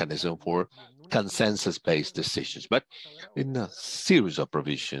a mechanism for consensus-based decisions. But in a series of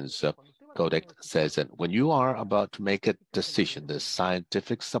provisions, Codex says that when you are about to make a decision, the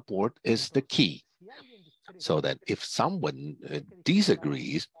scientific support is the key. so that if someone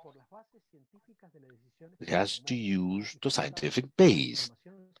disagrees, it has to use the scientific base.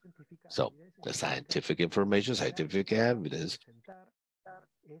 So the scientific information, scientific evidence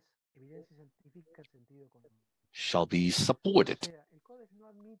shall be supported.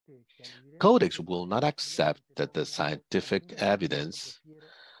 Codex will not accept that the scientific evidence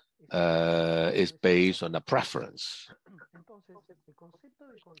is based on a preference.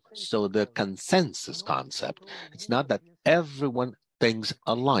 So the consensus concept, it's not that everyone thinks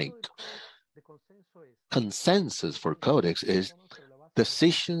alike. Consensus for Codex is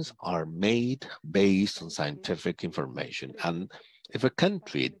decisions are made based on scientific information. And if a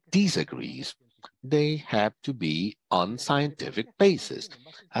country disagrees, they have to be on scientific basis.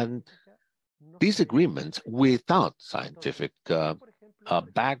 And disagreements without scientific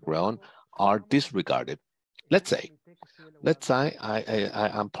background are disregarded. Let's say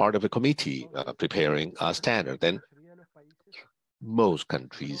I'm part of a committee preparing a standard, then most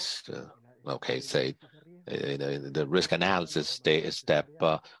countries, say, in the risk analysis step,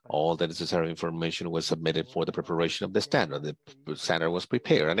 all the necessary information was submitted for the preparation of the standard. The standard was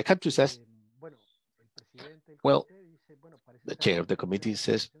prepared, and the country says, well, the chair of the committee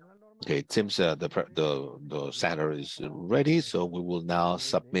says, okay, it seems the standard is ready, so we will now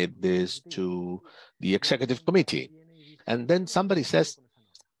submit this to the executive committee. And then somebody says,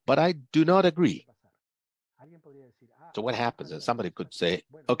 but I do not agree. So what happens? And somebody could say,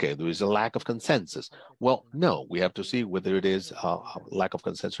 okay, there is a lack of consensus. Well, no, we have to see whether it is a lack of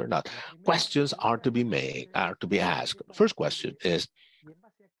consensus or not. Questions are to be asked. First question is,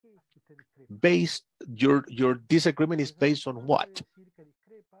 your disagreement is based on what?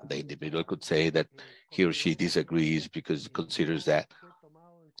 The individual could say that he or she disagrees because it considers that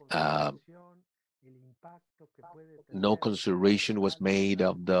no consideration was made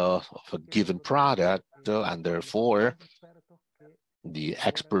of a given product, and therefore the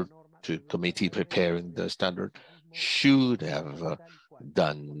expert committee preparing the standard should have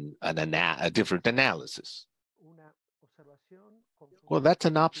done a different analysis. Well, that's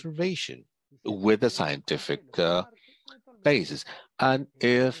an observation with a scientific basis. And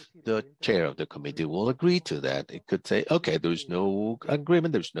if the chair of the committee will agree to that, it could say, okay, there's no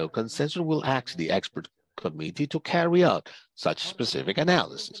agreement, there's no consensus, we'll ask the expert committee to carry out such specific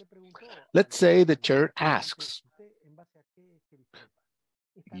analysis. Let's say the chair asks,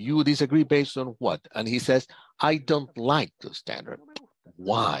 you disagree based on what? And he says, I don't like the standard.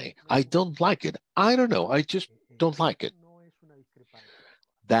 Why? I don't like it. I don't know. I just don't like it.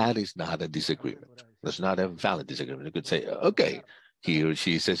 That is not a disagreement. That's not a valid disagreement. You could say, okay, he or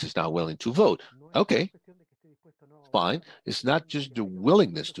she says he's not willing to vote. Okay, fine. It's not just the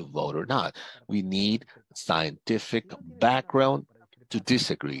willingness to vote or not. We need scientific background to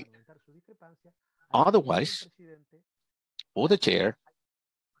disagree. Otherwise, for the chair,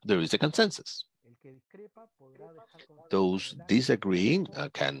 there is a consensus. Those disagreeing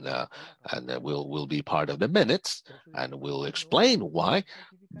will be part of the minutes and will explain why.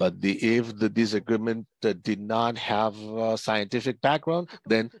 But if the disagreement did not have a scientific background,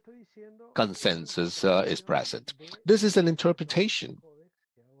 then consensus is present. This is an interpretation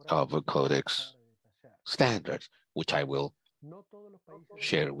of a Codex standard, which I will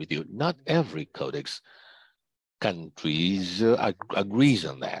share with you. Not every Codex countries agrees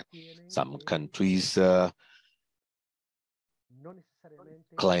on that. Some countries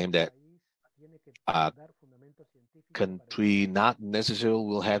claim that a country not necessarily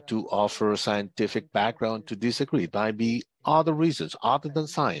will have to offer a scientific background to disagree. It might be other reasons other than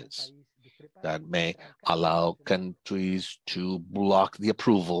science that may allow countries to block the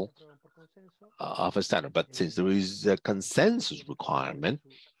approval of a standard. But since there is a consensus requirement,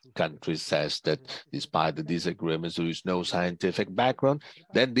 countries says that despite the disagreements, there is no scientific background,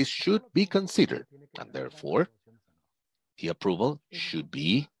 then this should be considered. And therefore, the approval should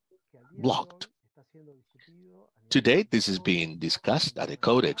be blocked. Today, this is being discussed at a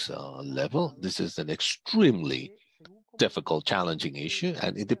Codex level. This is an extremely difficult, challenging issue,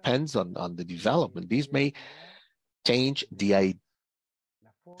 and it depends on the development. These may change the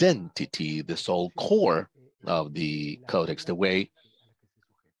identity, the sole core of the Codex, the way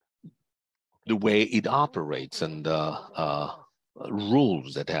it operates and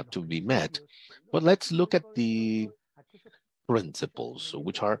rules that have to be met. But let's look at the principles,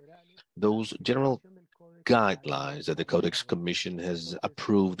 which are those general guidelines that the Codex Commission has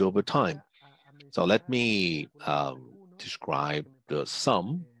approved over time. So let me describe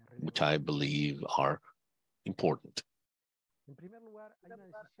some which I believe are important.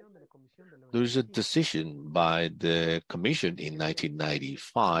 There is a decision by the Commission in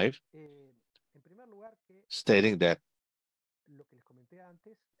 1995 stating that,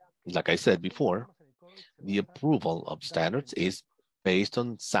 like I said before, the approval of standards is based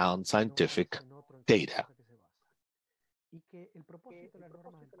on sound scientific data,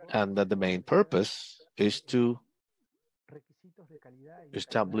 and that the main purpose is to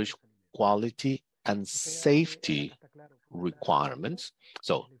establish quality and safety requirements.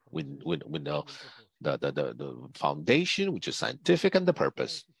 So we know the foundation, which is scientific, and the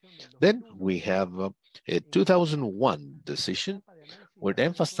purpose. Then we have a 2001 decision where it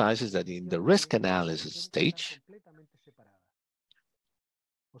emphasizes that in the risk analysis stage,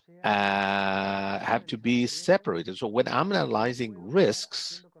 have to be separated. So when I'm analyzing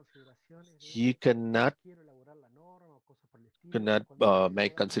risks, you cannot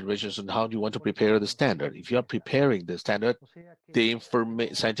make considerations on how you want to prepare the standard. If you are preparing the standard, the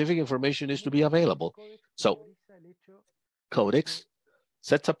scientific information is to be available. So Codex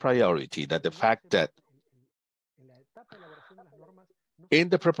sets a priority that the fact that in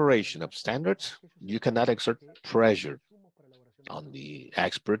the preparation of standards, you cannot exert pressure on the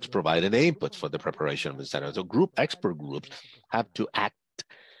experts providing input for the preparation of the standards. So expert groups have to act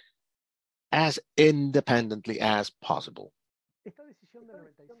as independently as possible.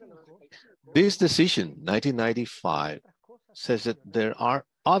 This decision, 1995, says that there are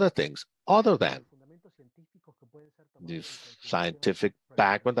other things other than the scientific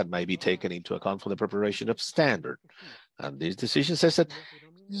background that might be taken into account for the preparation of standard. And this decision says that,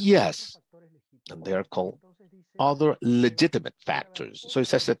 yes, and they are called other legitimate factors. So it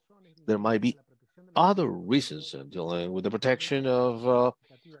says that there might be other reasons dealing with the protection of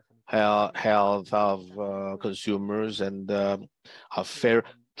health of consumers and of fair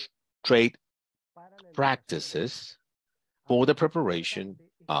trade practices for the preparation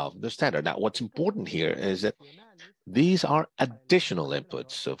of the standard. Now, what's important here is that these are additional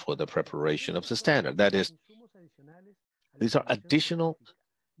inputs for the preparation of the standard. That is, these are additional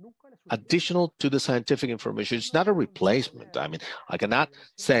to the scientific information. It's not a replacement. I mean, I cannot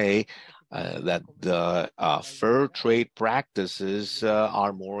say that the fair trade practices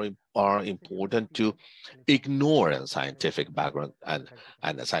are important to ignore a scientific background, and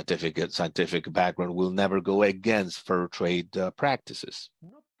a scientific background will never go against fair trade practices.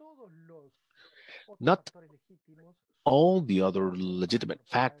 Not all the other legitimate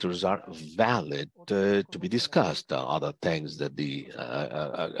factors are valid to be discussed. Other things that the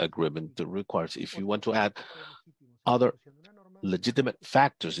agreement requires. If you want to add other legitimate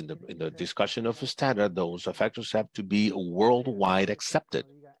factors in the discussion of a standard, those factors have to be worldwide accepted.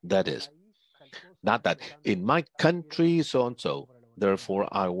 That is, not that in my country, so and so, therefore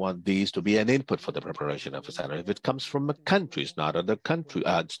I want these to be an input for the preparation of a standard. If it comes from a country, it's not a country,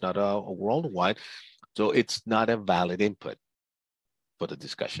 it's not a worldwide, so it's not a valid input for the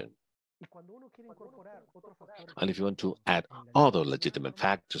discussion. And if you want to add other legitimate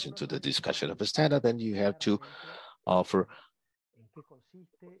factors into the discussion of a standard, then you have to offer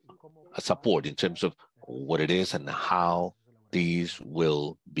a support in terms of what it is and how these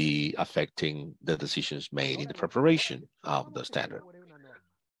will be affecting the decisions made in the preparation of the standard.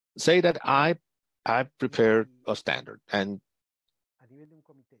 Say that I prepared a standard and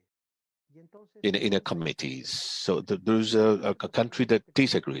in a committee. So there's a country that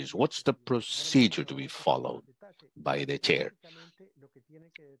disagrees. What's the procedure to be followed by the chair?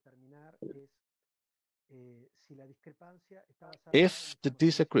 If the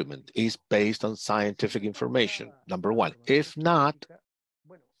disagreement is based on scientific information, number one. If not,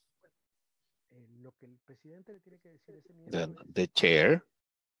 then the chair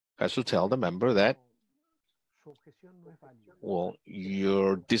has to tell the member that, well,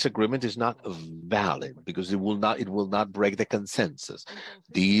 your disagreement is not valid because it will not break the consensus.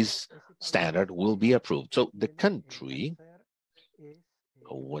 These standard will be approved. So the country,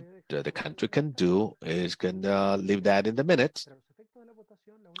 what the country can do is leave that in the minutes,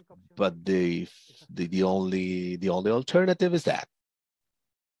 but the only alternative is that.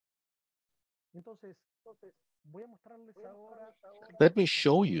 Let me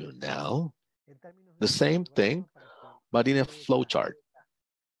show you now the same thing, but in a flow chart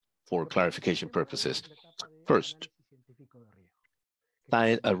for clarification purposes. First,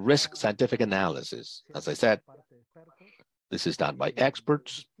 a risk scientific analysis. As I said, this is done by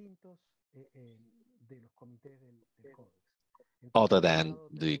experts other than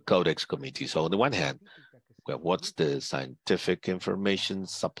the Codex Committee. So on the one hand, well, what's the scientific information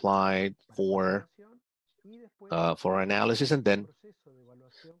supplied for analysis, and then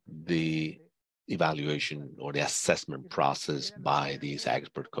the evaluation or the assessment process by this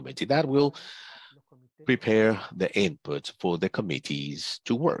expert committee that will prepare the inputs for the committees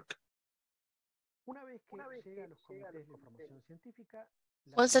to work.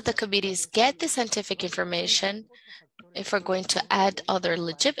 Once that the committees get the scientific information, if we're going to add other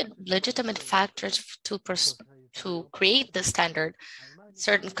legitimate factors to create the standard,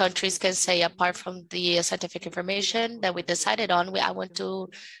 certain countries can say, apart from the scientific information that we decided on, I want to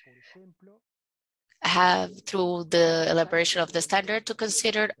have, through the elaboration of the standard, to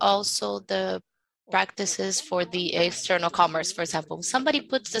consider also the practices for the external commerce. For example, somebody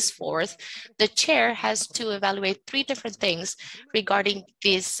puts this forth, the chair has to evaluate 3 different things regarding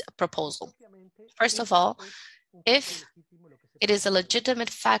this proposal. First of all, if it is a legitimate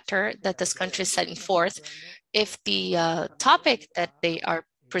factor that this country is setting forth, if the topic that they are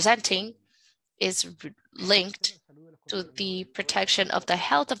presenting is linked to the protection of the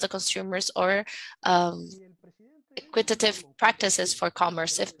health of the consumers or equitative practices for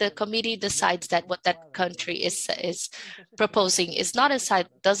commerce. If the committee decides that what that country is proposing is not inside,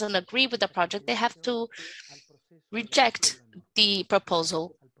 doesn't agree with the project, they have to reject the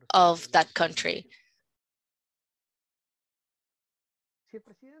proposal of that country.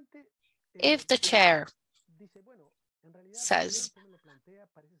 If the chair says,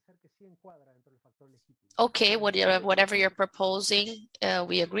 okay, whatever you're proposing,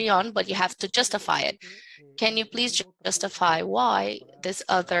 we agree on, but you have to justify it. Can you please justify why this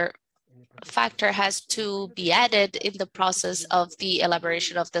other factor has to be added in the process of the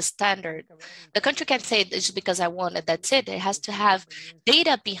elaboration of the standard? The country can't say it's just because I want it, that's it. It has to have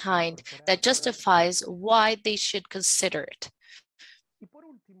data behind that justifies why they should consider it.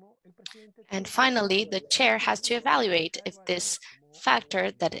 And finally, the chair has to evaluate if this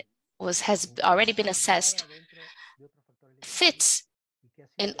factor that has already been assessed fits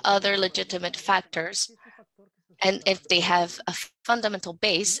in other legitimate factors, and if they have a fundamental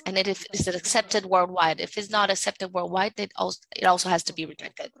base, and if it is accepted worldwide. If it's not accepted worldwide, it also has to be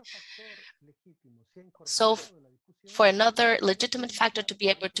rejected. So for another legitimate factor to be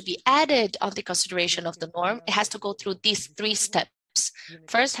able to be added on the consideration of the norm, it has to go through these 3 steps.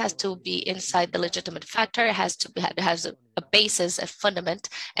 First, has to be inside the legitimate factor. It has a basis, a fundament,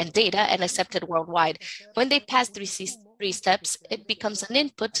 and data, and accepted worldwide. When they pass 3 steps, it becomes an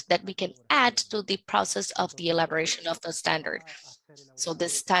input that we can add to the process of the elaboration of the standard. So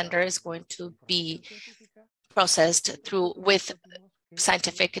this standard is going to be processed through with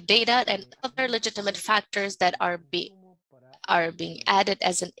scientific data and other legitimate factors that are being added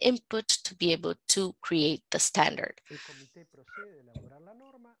as an input to be able to create the standard.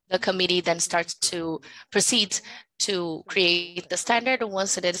 The committee then starts to proceed to create the standard.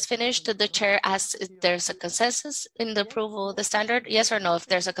 Once it is finished, the chair asks if there's a consensus in the approval of the standard. Yes or no? If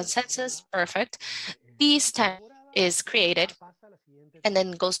there's a consensus, perfect. The standard is created and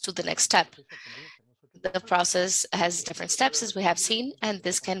then goes to the next step. The process has different steps, as we have seen, and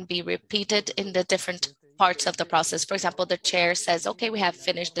this can be repeated in the different parts of the process. For example, the chair says, okay, we have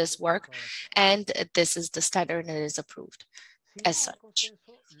finished this work, and this is the standard and it is approved as such.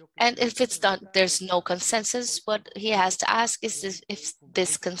 And if it's done, there's no consensus, what he has to ask is if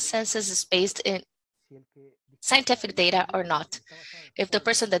this consensus is based in scientific data or not. If the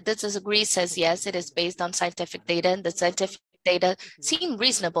person that disagrees says yes, it is based on scientific data, and the scientific data seem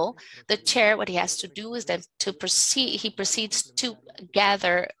reasonable, the chair, what he has to do is then he proceeds to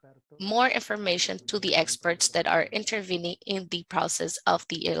gather more information to the experts that are intervening in the process of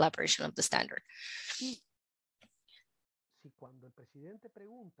the elaboration of the standard.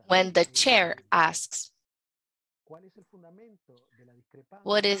 When the chair asks,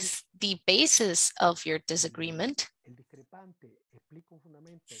 what is the basis of your disagreement?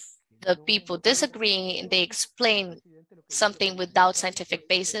 The people disagreeing, they explain something without scientific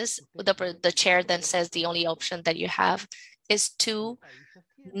basis. The chair then says the only option that you have is to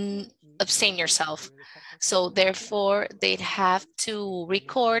abstain yourself. So therefore, they'd have to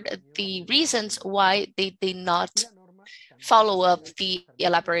record the reasons why they did not follow up the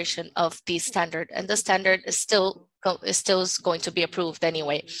elaboration of the standard, and the standard is still going to be approved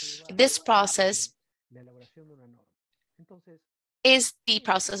anyway. This process is the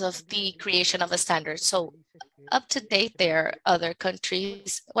process of the creation of a standard. So up to date, there are other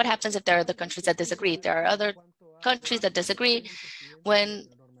countries. What happens if there are other countries that disagree? There are other countries that disagree when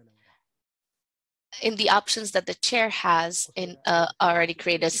in the options that the chair has in already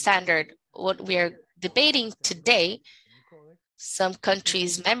created standard. What we are debating today, some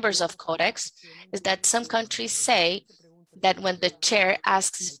countries, members of Codex, is that some countries say that when the chair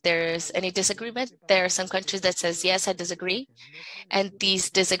asks if there's any disagreement, there are some countries that says, yes, I disagree. And these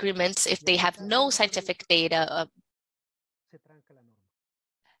disagreements, if they have no scientific data,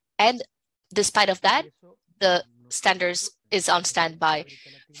 and despite of that, the standards is on standby.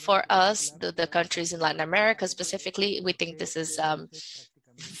 For us, the countries in Latin America specifically, we think this is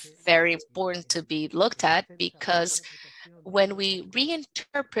very important to be looked at, because when we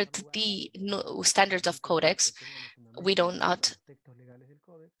reinterpret the standards of Codex,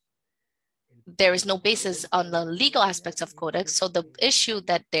 there is no basis on the legal aspects of Codex. So the issue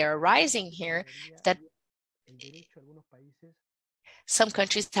that they're arising here is that some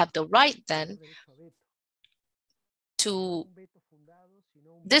countries have the right then to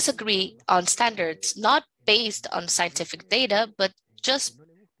disagree on standards, not based on scientific data, but just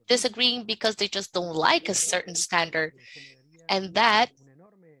disagreeing because they just don't like a certain standard. And that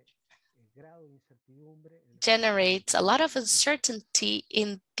generates a lot of uncertainty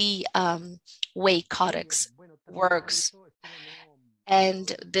in the way Codex works.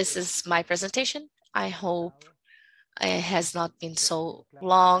 And this is my presentation. I hope it has not been so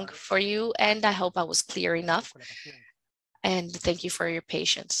long for you, and I hope I was clear enough. And thank you for your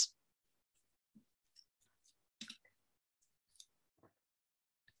patience.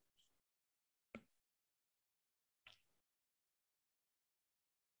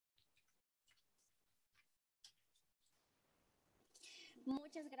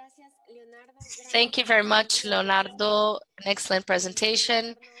 Thank you very much, Leonardo. An excellent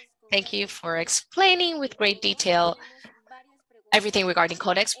presentation. Thank you for explaining with great detail everything regarding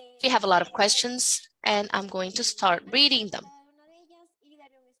Codex. We have a lot of questions, and I'm going to start reading them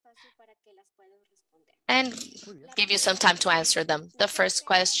and give you some time to answer them. The first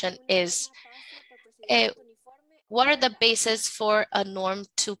question is, what are the bases for a norm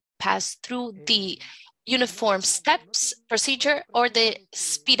to pass through the uniform steps procedure or the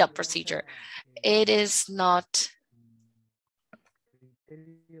speed up procedure? It is not.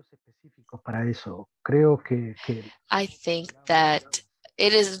 I think that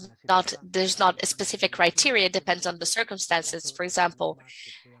it is not, there's not a specific criteria, it depends on the circumstances. For example,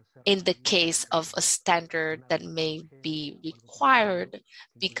 in the case of a standard that may be required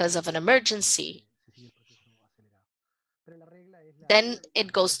because of an emergency, then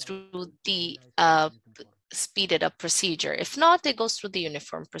it goes through the speeded up procedure. If not, it goes through the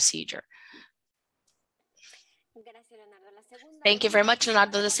uniform procedure. Thank you very much,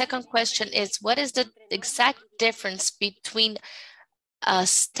 Leonardo. The second question is, what is the exact difference between a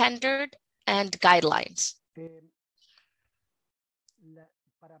standard and guidelines?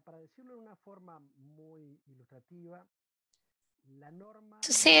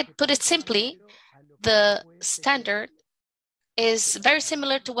 To say it, put it simply, the standard is very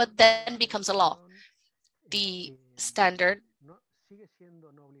similar to what then becomes a law. The standard,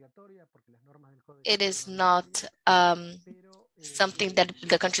 it is not something that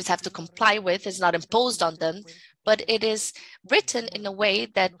the countries have to comply with, it's not imposed on them, but it is written in a way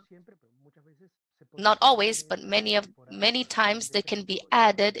that, not always, but many times they can be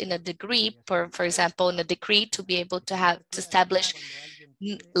added in a degree, for example, in a decree, to be able to establish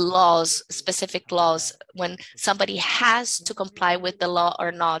laws, specific laws, when somebody has to comply with the law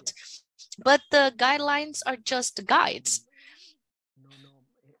or not. But the guidelines are just guides.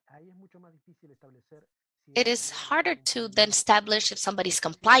 It is harder to then establish if somebody's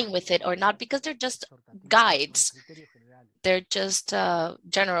complying with it or not, because they're just guides. They're just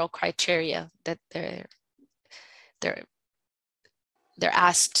general criteria that they're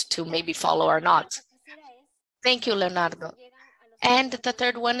asked to maybe follow or not. Thank you, Leonardo. And the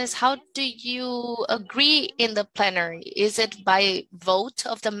third one is, how do you agree in the plenary? Is it by vote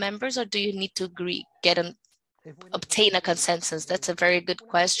of the members, or do you need to agree, obtain a consensus? That's a very good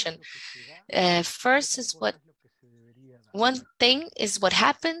question. First is one thing is what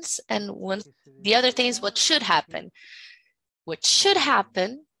happens, and the other thing is what should happen. What should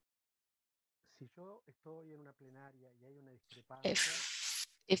happen, if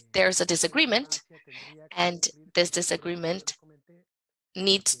there's a disagreement, and this disagreement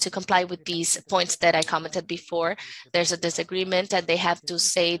needs to comply with these points that I commented before, there's a disagreement and they have to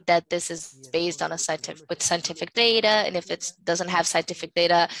say that this is based on scientific data, and if it doesn't have scientific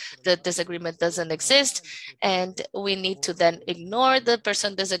data, the disagreement doesn't exist, and we need to then ignore the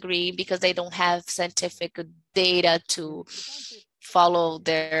person disagreeing because they don't have scientific data to follow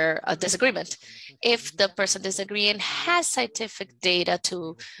their disagreement. If the person disagreeing has scientific data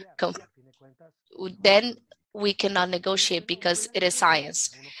then we cannot negotiate because it is science.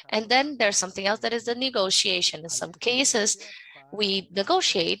 And then there's something else that is the negotiation. In some cases, we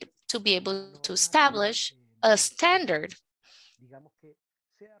negotiate to be able to establish a standard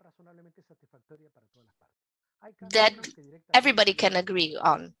that everybody can agree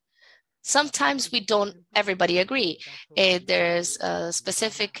on. Sometimes everybody agree. There's a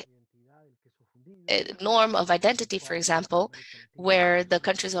specific norm of identity, for example, where the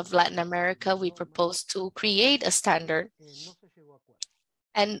countries of Latin America, we proposed to create a standard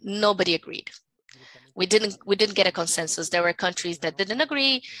and nobody agreed. We didn't get a consensus. There were countries that didn't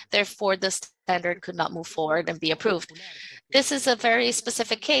agree, therefore the standard could not move forward and be approved. This is a very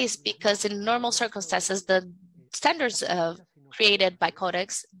specific case because in normal circumstances, the standards created by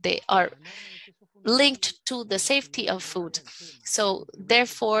Codex, they are linked to the safety of food. So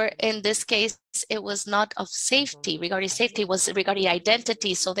therefore, in this case, it was not of safety, regarding safety, was regarding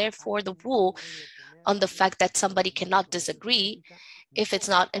identity. So therefore, the rule on the fact that somebody cannot disagree if it's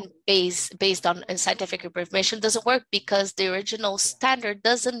not based on scientific information doesn't work because the original standard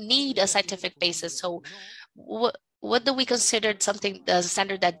doesn't need a scientific basis. So what do we consider something, the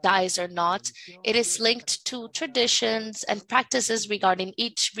standard that dies or not? It is linked to traditions and practices regarding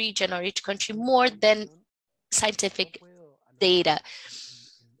each region or each country more than scientific data.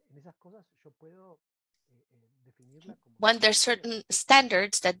 When there's certain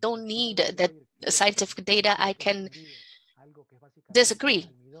standards that don't need that scientific data, I can disagree.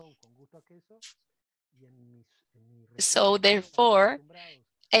 So therefore,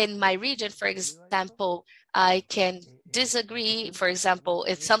 in my region, for example, I can disagree. For example,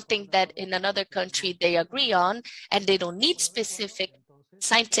 it's something that in another country they agree on and they don't need specific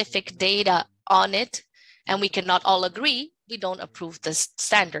scientific data on it, and we cannot all agree, we don't approve this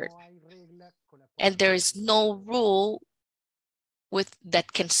standard. And there is no rule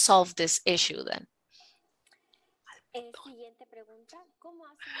that can solve this issue then.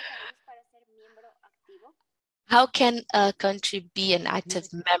 How can a country be an active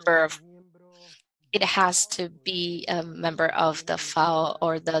member of? It has to be a member of the FAO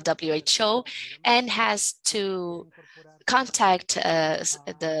or the WHO and has to contact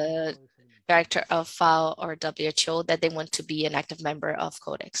the director of FAO or WHO that they want to be an active member of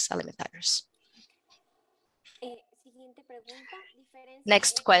Codex Alimentarius.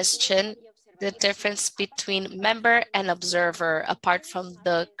 Next question, the difference between member and observer. Apart from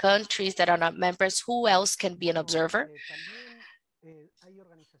the countries that are not members, who else can be an observer?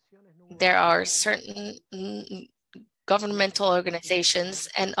 There are certain governmental organizations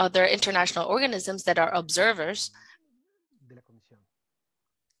and other international organisms that are observers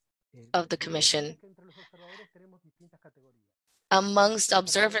of the Commission. Amongst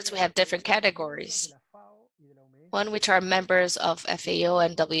observers, we have different categories. One which are members of FAO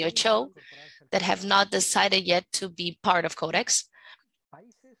and WHO that have not decided yet to be part of Codex.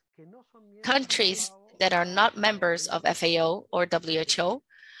 Countries that are not members of FAO or WHO,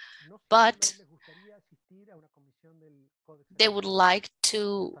 but they would like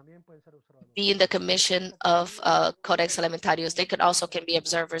to be in the commission of Codex Alimentarius. They can be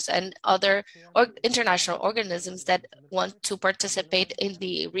observers, and other international organisms that want to participate in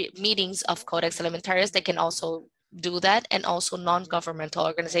the meetings of Codex Alimentarius, they can also do that, and also non-governmental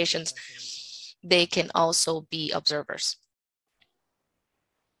organizations, they can also be observers.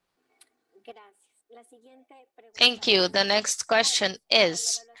 Thank you. The next question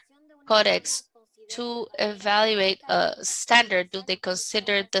is, Codex, to evaluate a standard, do they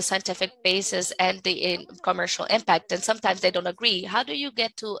consider the scientific basis and the commercial impact? And sometimes they don't agree. How do you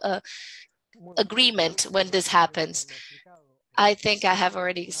get to an agreement when this happens? I think I have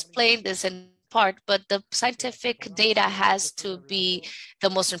already explained this in part, but the scientific data has to be the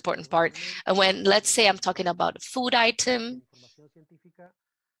most important part. And when, let's say I'm talking about a food item,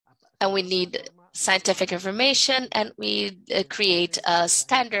 and we need scientific information, and we create a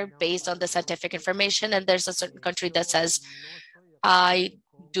standard based on the scientific information, and there's a certain country that says, I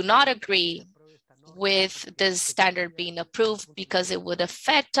do not agree with this standard being approved because it would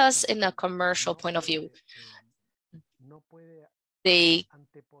affect us in a commercial point of view. They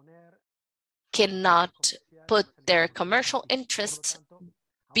cannot put their commercial interests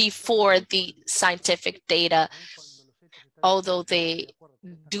before the scientific data, although they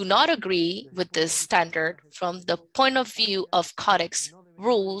do not agree with this standard from the point of view of Codex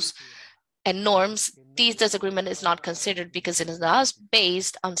rules and norms. This disagreement is not considered because it is not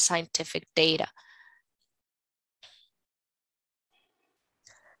based on scientific data.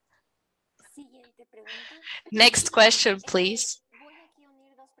 Next question, please.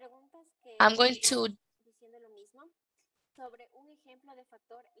 I'm going to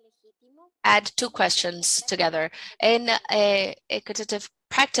add two questions together. In equitative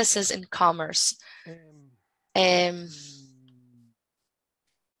practices in commerce,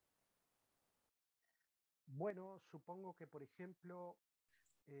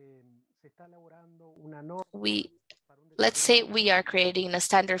 let's say we are creating a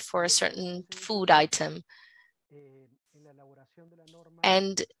standard for a certain food item.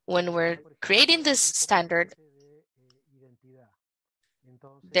 And when we're creating this standard,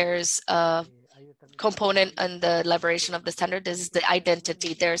 there's a component on the elaboration of the standard. This is the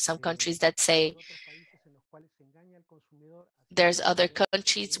identity. There are some countries that say there's other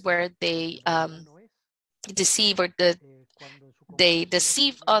countries where they deceive or they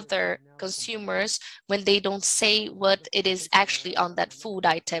deceive other consumers when they don't say what it is actually on that food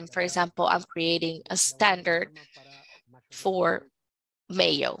item. For example, I'm creating a standard for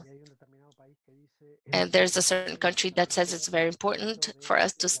mayo. And there's a certain country that says it's very important for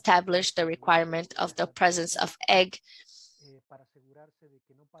us to establish the requirement of the presence of egg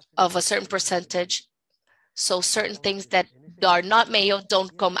of a certain percentage. So certain things that are not mayo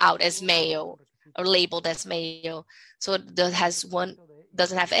don't come out as mayo or labeled as mayo. So that has one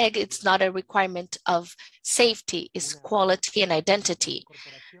doesn't have egg, it's not a requirement of safety, it's quality and identity.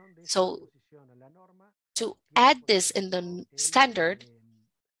 So to add this in the standard,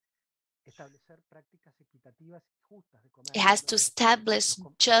 it has to establish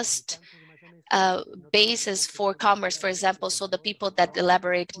just a basis for commerce, for example, so the people that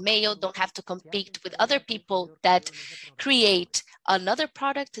elaborate mayo don't have to compete with other people that create another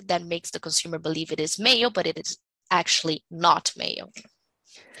product that makes the consumer believe it is mayo, but it is actually not mayo.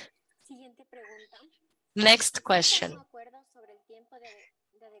 Next question.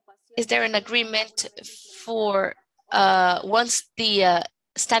 Is there an agreement for once the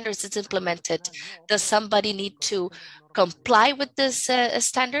standards is implemented, does somebody need to comply with this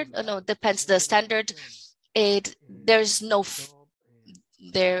standard? No, it depends. The standard, there is no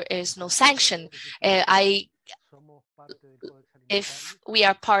sanction. If we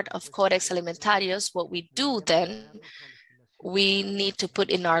are part of Codex Alimentarius, what we do then, we need to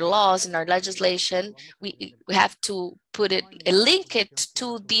put in our laws, in our legislation, we have to put it, link it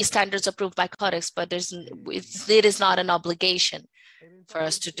to the standards approved by Codex, but it is not an obligation for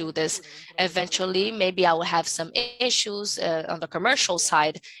us to do this. Eventually, maybe I will have some issues on the commercial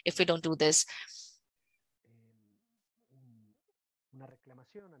side if we don't do this.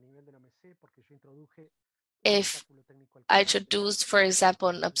 If I introduce, for example,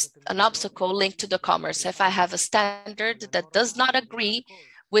 an obstacle linked to the commerce, if I have a standard that does not agree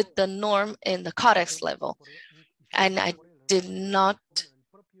with the norm in the Codex level, and I did not,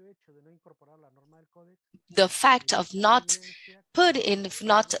 the fact of not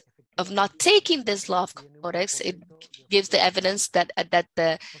taking this law of Codex, it gives the evidence that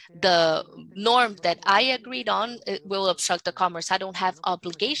the norm that I agreed on will obstruct the commerce. I don't have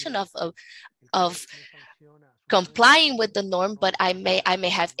obligation of complying with the norm, but I may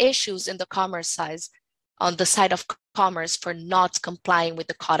have issues in the commerce side, on the side of commerce, for not complying with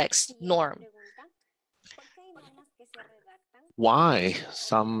the Codex norm. Why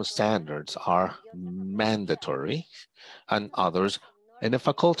some standards are mandatory and others in a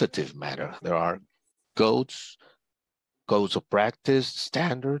facultative manner? There are codes of practice,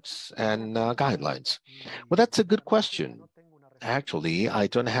 standards, and guidelines. Well, that's a good question. Actually, I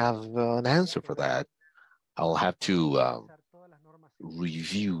don't have an answer for that. I'll have to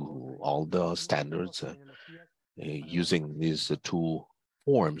review all the standards using these two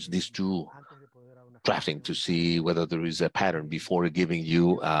forms, these two drafting, to see whether there is a pattern before giving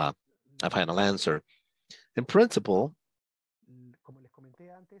you a final answer. In principle,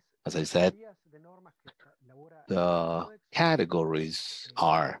 as I said, the categories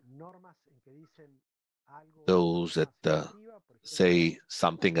are those that say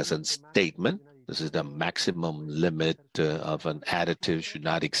something as a statement. This is the maximum limit of an additive should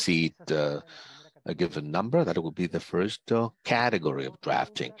not exceed a given number. That will be the first category of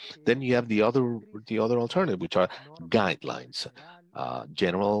drafting. Then you have the other alternative, which are guidelines,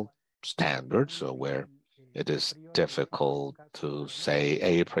 general standards, where it is difficult to say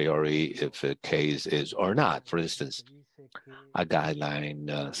a priori if a case is or not. For instance, a guideline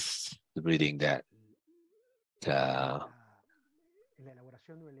reading that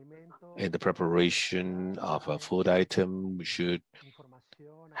in the preparation of a food item, we should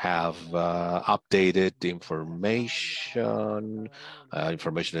have updated information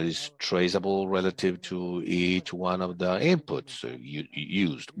that is traceable relative to each one of the inputs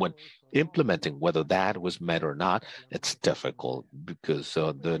used. When implementing whether that was met or not, it's difficult because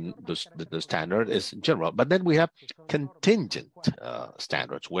the standard is general. But then we have contingent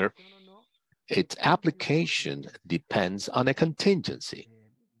standards where its application depends on a contingency.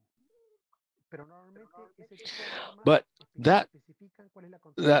 But that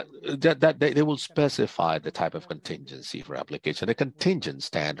they will specify the type of contingency for application. A contingent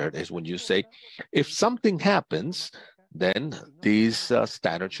standard is when you say, if something happens, then these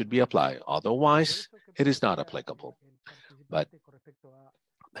standards should be applied. Otherwise, it is not applicable. But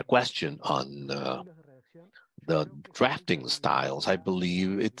the question on the drafting styles, I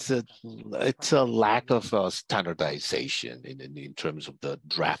believe it's a lack of standardization in terms of the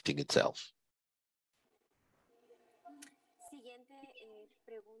drafting itself.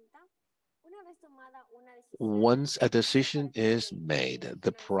 Once a decision is made,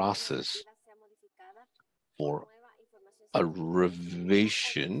 the process for a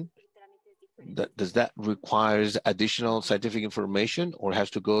revision, does that requires additional scientific information or has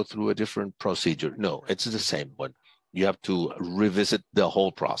to go through a different procedure? No, it's the same one. You have to revisit the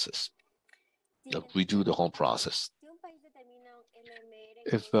whole process, redo the whole process.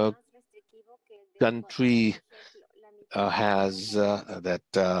 If a country has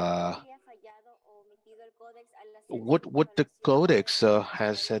what the Codex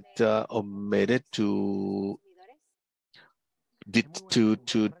has had omitted to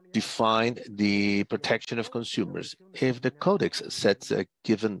define the protection of consumers. If the Codex sets a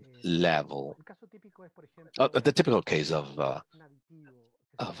given level, the typical case of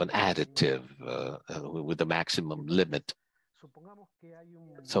an additive with the maximum limit.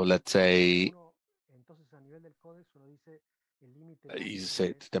 So let's say you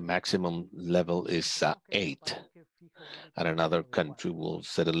say the maximum level is 8, and another country will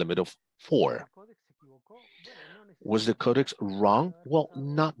set a limit of 4. Was the Codex wrong? Well,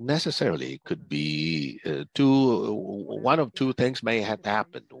 not necessarily. It could be one of two things may have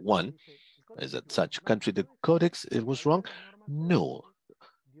happened. One is that such country, the Codex, it was wrong. No,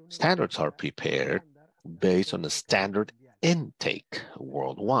 standards are prepared based on a standard intake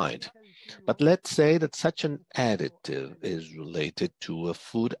worldwide. But let's say that such an additive is related to a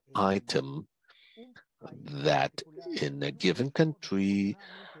food item that in a given country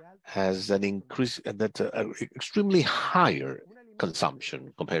has an increase, that's extremely higher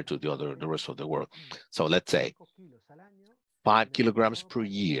consumption compared to the rest of the world. So let's say 5 kilograms per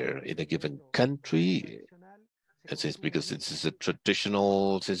year in a given country. It's because this is a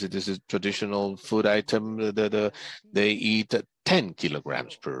traditional, since it is a traditional food item, they eat 10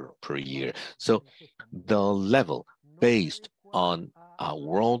 kilograms per year. So the level based on a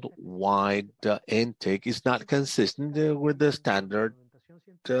worldwide intake is not consistent with the standard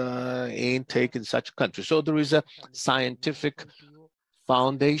intake in such countries. So there is a scientific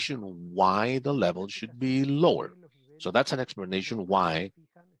foundation why the level should be lower. So that's an explanation why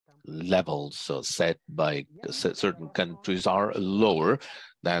levels set by certain countries are lower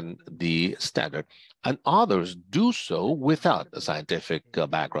than the standard, and others do so without a scientific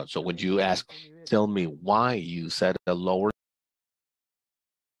background. So when you ask, tell me why you set a lower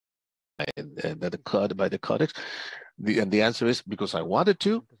by the Codex, the answer is because I wanted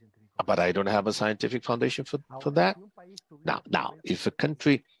to, but I don't have a scientific foundation for that. Now, if a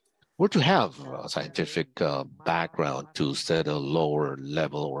country were to have a scientific background to set a lower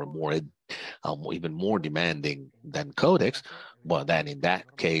level or more, even more demanding than Codex, well, then in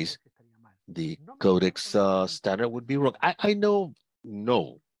that case, the Codex standard would be wrong. I know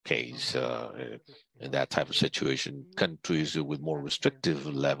no case in that type of situation. Countries with more restrictive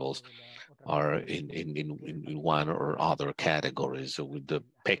levels are in one or other categories with the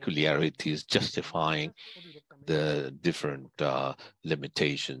peculiarities justifying the different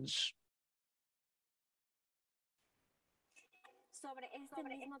limitations.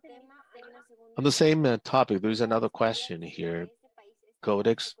 On the same topic, there is another question here.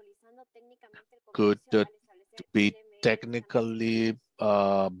 Codex could be technically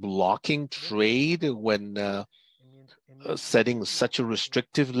blocking trade when setting such a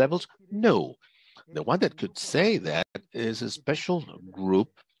restrictive levels? No. The one that could say that is a special group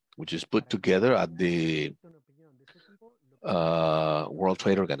which is put together at the World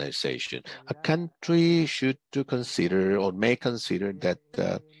Trade Organization. A country should consider or may consider that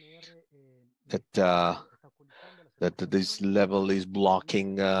that this level is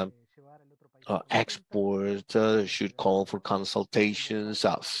blocking exports, should call for consultations,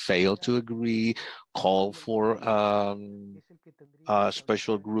 fail to agree, call for a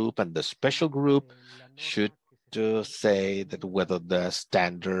special group, and the special group should say that whether the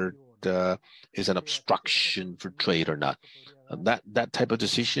standard is an obstruction for trade or not. That type of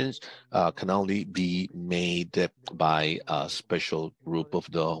decisions can only be made by a special group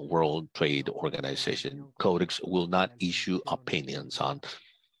of the World Trade Organization. Codex will not issue opinions on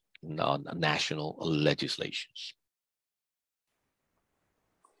national legislations.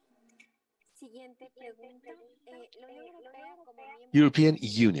 European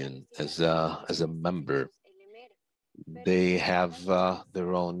Union as a member, they have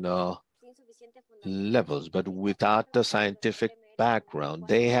their own levels, but without the scientific background,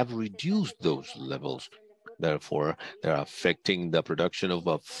 they have reduced those levels. Therefore, they're affecting the production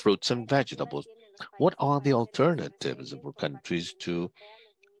of fruits and vegetables. What are the alternatives for countries to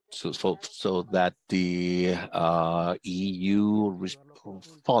so that the EU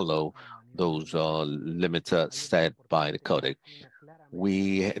follow those limits set by the Codex?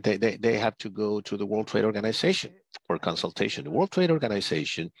 They have to go to the World Trade Organization for consultation. The World Trade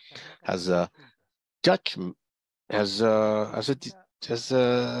Organization has a judgment, has a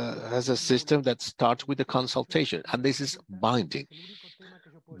system that starts with the consultation, and this is binding.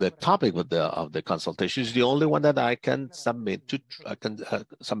 The topic of the consultation is the only one that I can submit to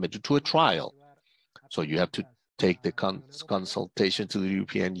to a trial. So you have to take the consultation to the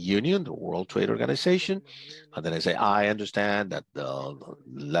European Union, the World Trade Organization, and then I say, I understand that the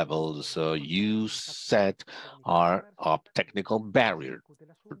levels you set are a technical barrier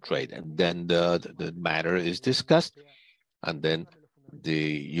for trade. And then the matter is discussed, and then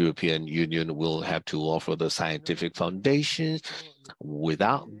the European Union will have to offer the scientific foundations.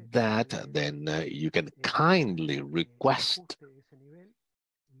 Without that, then you can kindly request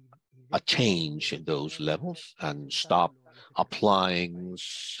a change in those levels and stop applying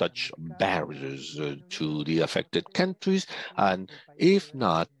such barriers to the affected countries. And if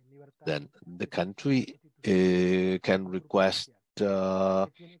not, then the country can request a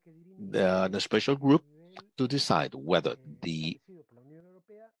special group to decide whether the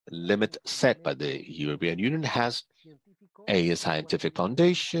limit set by the European Union has a scientific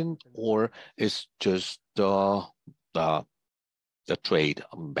foundation or is just the trade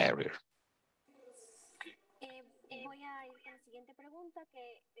barrier.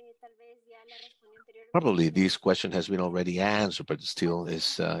 Probably this question has been already answered, but still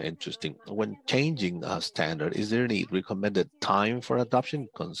is interesting. When changing a standard, is there any recommended time for adoption,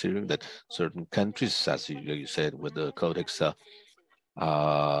 considering that certain countries, as you said, with the Codex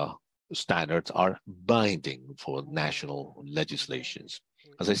standards are binding for national legislations?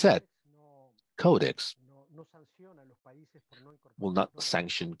 As I said, Codex will not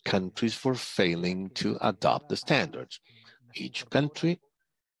sanction countries for failing to adopt the standards. Each country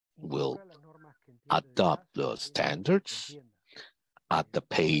will adopt the standards at the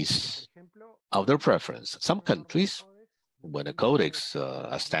pace of their preference. Some countries, when a Codex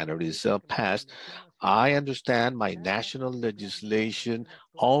a standard is passed, I understand my national legislation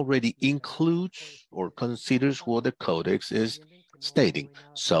already includes or considers what the Codex is stating.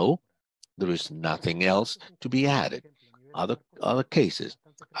 So there is nothing else to be added. Other cases,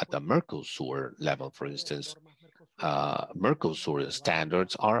 at the Mercosur level, for instance, Mercosur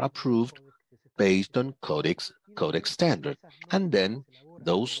standards are approved based on Codex standards. And then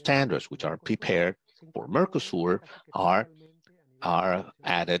those standards which are prepared for Mercosur are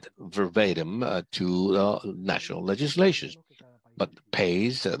added verbatim to national legislations. But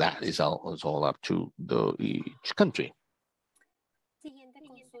pace, that is all up to each country.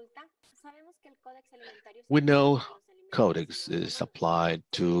 We know Codex is applied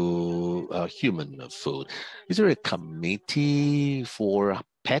to human food. Is there a committee for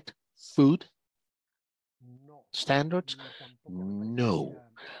pet food standards? No,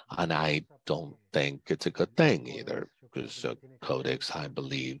 and I don't think it's a good thing either, because Codex, I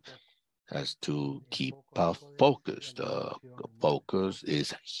believe, has to keep focused. Focus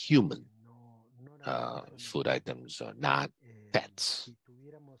is human food items, not pets.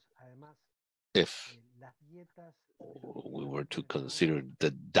 If we were to consider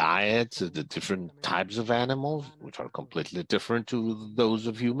the diets of the different types of animals, which are completely different to those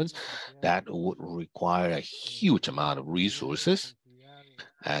of humans, that would require a huge amount of resources.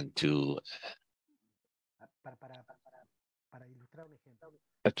 And to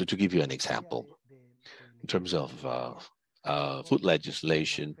give you an example, in terms of food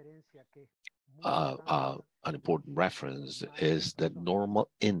legislation, an important reference is the normal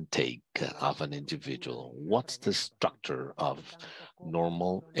intake of an individual. What's the structure of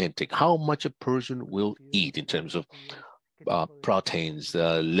normal intake? How much a person will eat in terms of proteins,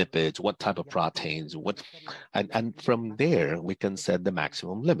 lipids, what type of proteins, and from there we can set the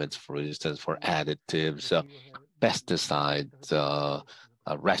maximum limits, for instance, for additives, pesticides,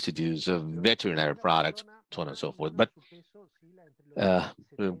 residues of veterinary products, so on and so forth. But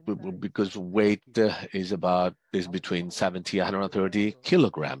because weight is between 70 and 130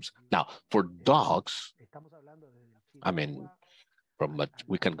 kilograms. Now, for dogs, I mean,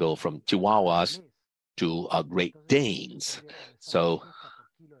 we can go from Chihuahuas to Great Danes. So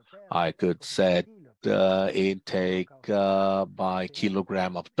I could set intake by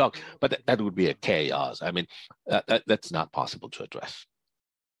kilogram of dog, but that would be a chaos. I mean, that's not possible to address.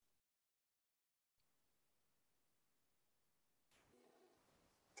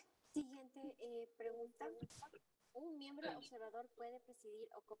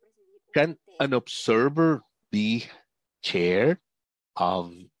 Can an observer be chair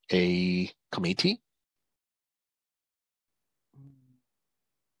of a committee?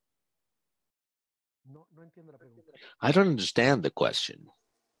 I don't understand the question.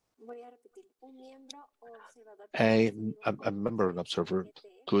 A member, an observer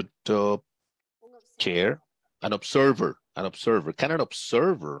could chair an observer. Can an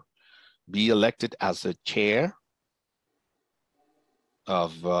observer be elected as a chair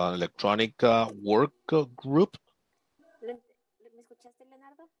of an electronic work group?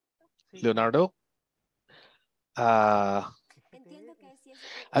 Leonardo?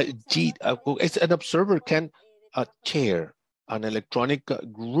 It's an observer can chair an electronic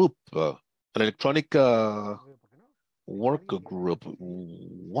group, an electronic work group.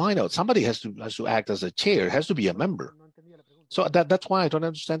 Why not? Somebody has to act as a chair. It has to be a member. So that's why I don't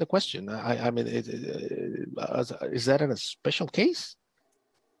understand the question. I mean, is that in a special case?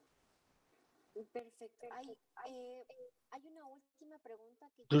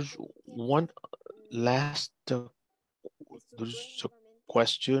 There's one last there's a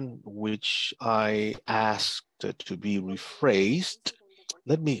question which I asked to be rephrased.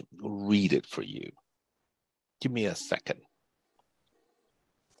 Let me read it for you. Give me a second.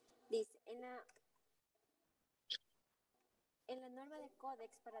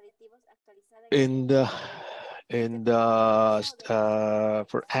 For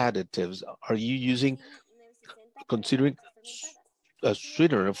additives, are you using considering a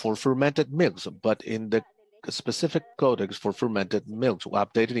sweetener for fermented milks? But in the specific codex for fermented milks,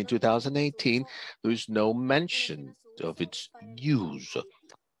 updated in 2018, there is no mention of its use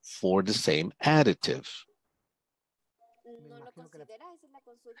for the same additive.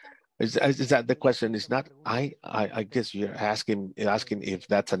 Is that the question? Is not I guess you're asking if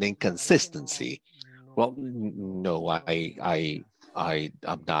that's an inconsistency. Well, no, I'm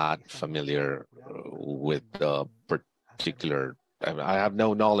not familiar with the particular. I have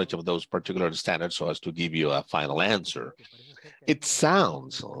no knowledge of those particular standards so as to give you a final answer. It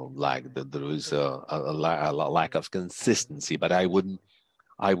sounds like that there is a lack of consistency, but I wouldn't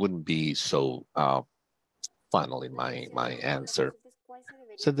be so final in my answer.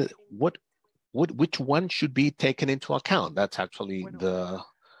 So which one should be taken into account? That's actually the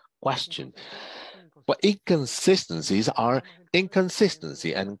question. But inconsistencies are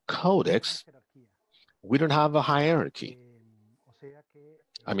inconsistency, and codex, we don't have a hierarchy.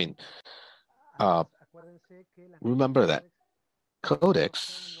 I mean, remember that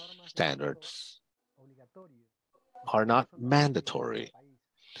codex standards are not mandatory,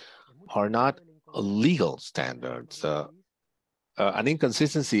 are not legal standards. An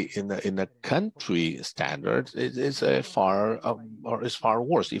inconsistency in the country standard is far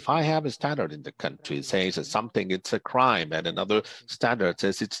worse. If I have a standard in the country says that something it's a crime and another standard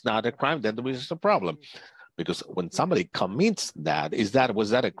says it's not a crime, then there is a problem. Because when somebody commits that, was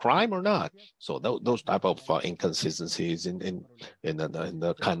that a crime or not? So those type of inconsistencies in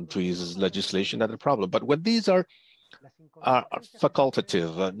the country's legislation are a problem. But when these are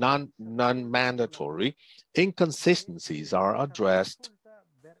facultative, non-mandatory, inconsistencies are addressed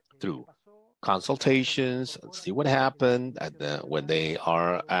through consultations, see what happened, and when they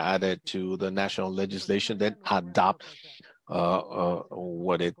are added to the national legislation, then adopt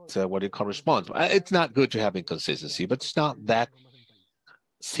what it corresponds. It's not good to have inconsistency, but it's not that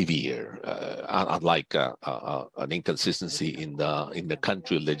severe, unlike an inconsistency in the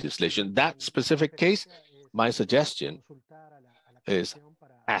country legislation. That specific case, my suggestion is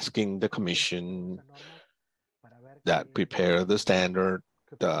asking the commission that prepare the standard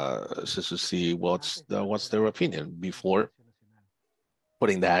to see what's their opinion before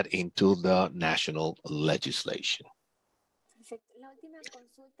putting that into the national legislation.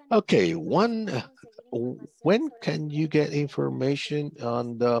 Okay, when can you get information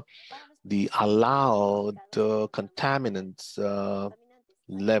on the allowed contaminants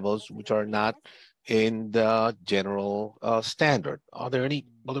levels which are not in the general standard? Are there any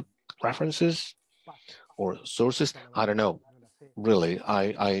other references or sources? I don't know. Really,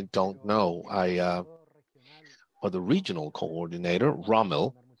 I don't know. Or the regional coordinator,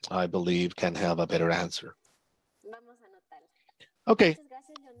 Rommel, I believe, can have a better answer. Okay,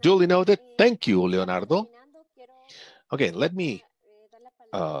 duly noted. Thank you, Leonardo. Okay, let me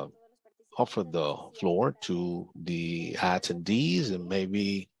offer the floor to the attendees and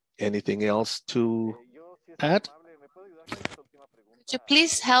maybe anything else to add. Could you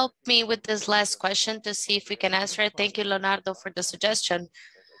please help me with this last question to see if we can answer it? Thank you, Leonardo, for the suggestion.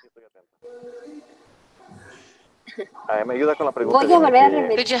 Could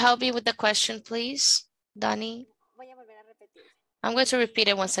you help me with the question, please, Dani? I'm going to repeat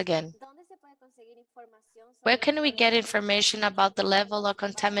it once again. Where can we get information about the level of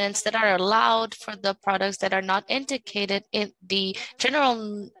contaminants that are allowed for the products that are not indicated in the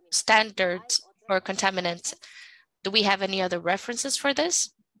general standards for contaminants? Do we have any other references for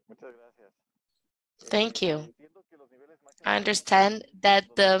this? Thank you. I understand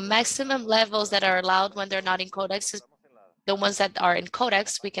that the maximum levels that are allowed when they're not in Codex is the ones that are in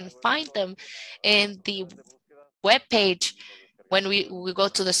Codex. We can find them in the web page when we go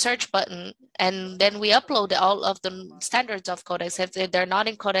to the search button, and then we upload all of the standards of Codex. If they're not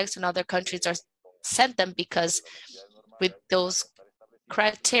in Codex and other countries are sent them, because with those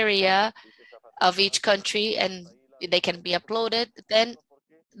criteria of each country and they can be uploaded, then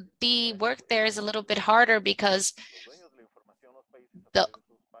the work there is a little bit harder because the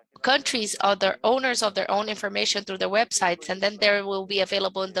countries are the owners of their own information through their websites, and then there will be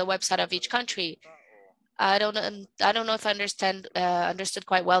available in the website of each country. I don't know if I understood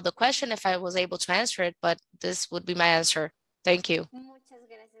quite well the question, if I was able to answer it, but this would be my answer. Thank you.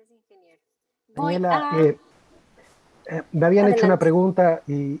 Daniela, me habían hecho una pregunta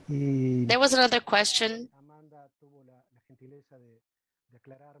y there was another question,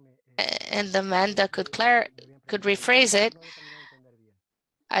 and Amanda could rephrase it.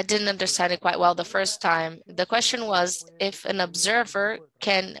 I didn't understand it quite well the first time. The question was if an observer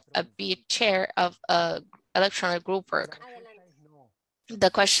can be chair of a electronic group work.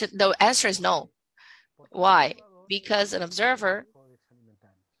 The answer is no. Why? Because an observer,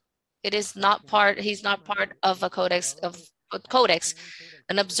 he's not part of a codex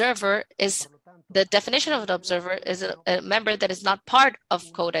An observer is, the definition of an observer is a member that is not part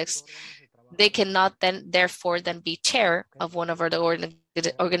of Codex. They cannot therefore be chair of one of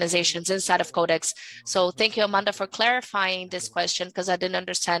the organizations inside of Codex. So thank you, Amanda, for clarifying this question, because I didn't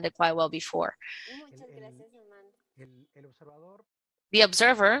understand it quite well before. The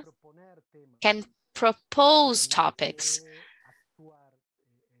observer can propose topics,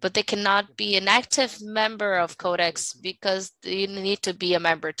 but they cannot be an active member of Codex, because you need to be a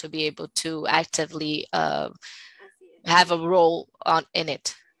member to be able to actively have a role in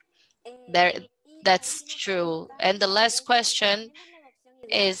it. That's true. And the last question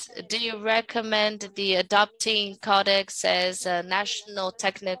is, do you recommend the adopting Codex as national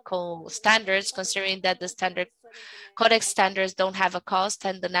technical standards, considering that the Codex standards don't have a cost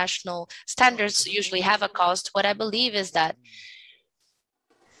and the national standards usually have a cost? What I believe is that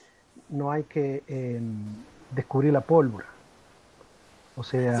no hay que descubrir la pólvora. O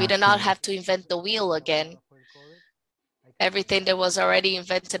sea, we do not have to invent the wheel again. Everything that was already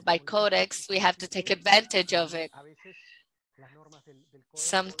invented by Codex, we have to take advantage of it.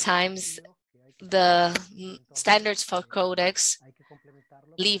 Sometimes the standards for Codex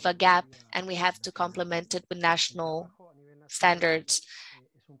leave a gap, and we have to complement it with national standards.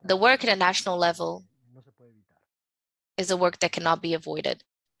 The work at a national level is a work that cannot be avoided.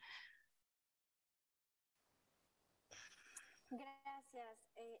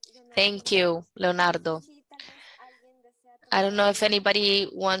 Thank you, Leonardo. I don't know if anybody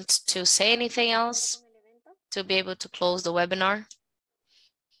wants to say anything else to be able to close the webinar.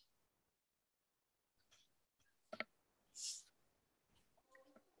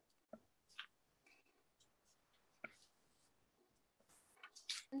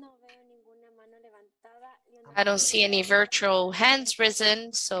 I don't see any virtual hands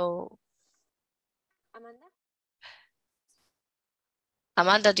risen, so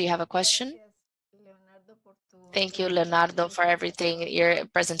Amanda, do you have a question? Thank you, Leonardo, for everything. Your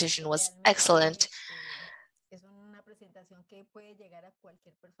presentation was excellent.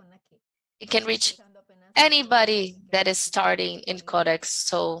 It can reach anybody that is starting in Codex,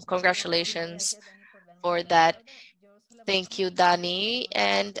 so congratulations for that. Thank you, Dani.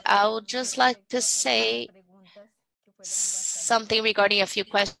 And I would just like to say something regarding a few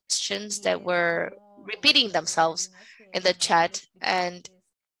questions that were repeating themselves in the chat. And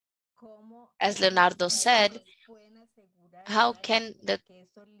as Leonardo said, how can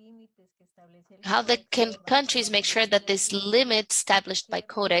countries make sure that this limit established by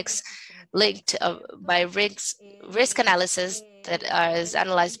Codex, linked by risk analysis that is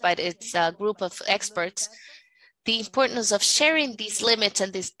analyzed by its group of experts, the importance of sharing these limits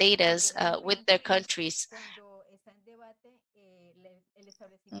and these data with their countries?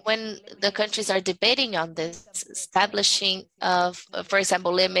 When the countries are debating on this, establishing of, for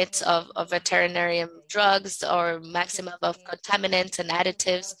example, limits of veterinary drugs or maximum of contaminants and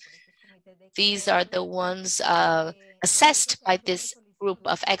additives, these are the ones assessed by this group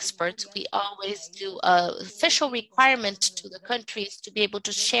of experts. We always do an official requirement to the countries to be able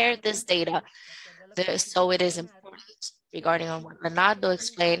to share this data. So it is important regarding on what Leonardo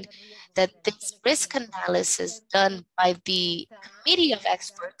explained, that this risk analysis done by the committee of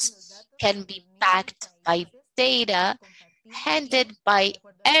experts can be backed by data handed by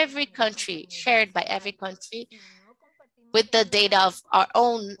every country, shared by every country, with the data of our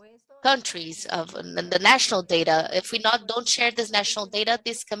own countries, of the national data. If we don't share this national data,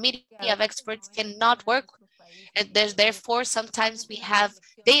 this committee of experts cannot work. And therefore, sometimes we have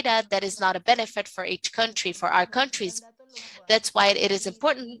data that is not a benefit for each country, for our countries. That's why it is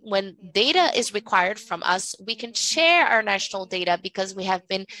important when data is required from us, we can share our national data, because we have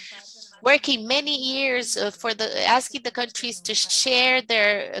been working many years asking the countries to share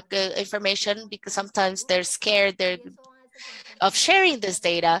their information, because sometimes they're scared of sharing this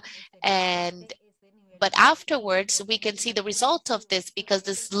data. But afterwards, we can see the result of this, because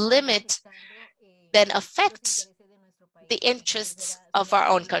this limit then affects the interests of our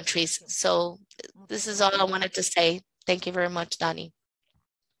own countries. So this is all I wanted to say. Thank you very much, Dani.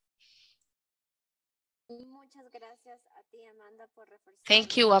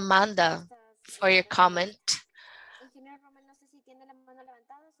 Thank you, Amanda, for your comment.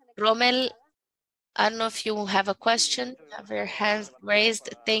 Rommel, I don't know if you have a question. Have your hand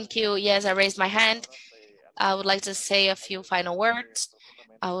raised. Thank you. Yes, I raised my hand. I would like to say a few final words.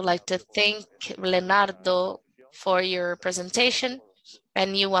 I would like to thank Leonardo for your presentation,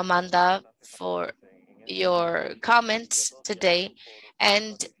 and you, Amanda, for your comments today,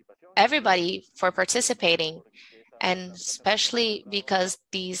 and everybody for participating, and especially because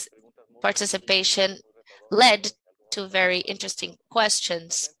these participation led to very interesting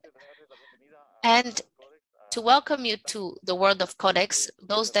questions. And to welcome you to the world of Codex,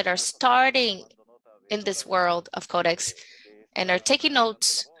 those that are starting in this world of Codex and are taking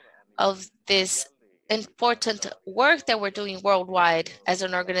notes of this important work that we're doing worldwide as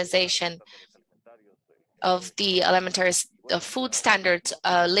an organization of the elementary food standards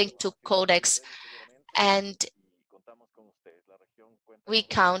linked to Codex. And we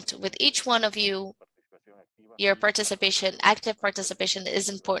count with each one of you. Your participation, active participation, is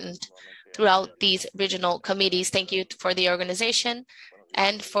important throughout these regional committees. Thank you for the organization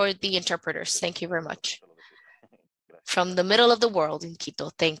and for the interpreters. Thank you very much. From the middle of the world in Quito,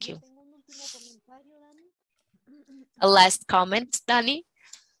 thank you. A last comment, Dani?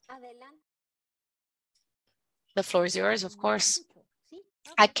 The floor is yours, of course.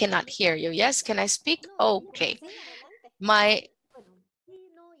 I cannot hear you. Yes, can I speak? Okay.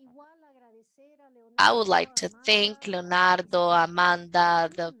 I would like to thank Leonardo, Amanda,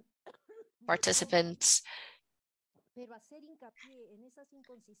 the participants,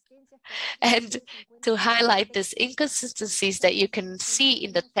 and to highlight these inconsistencies that you can see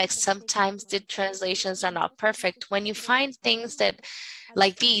in the text. Sometimes the translations are not perfect. When you find things that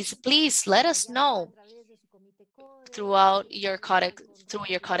like these, please let us know through your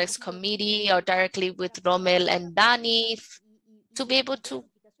Codex committee or directly with Rommel and Dani, to be able to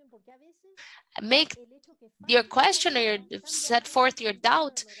make your question or set forth your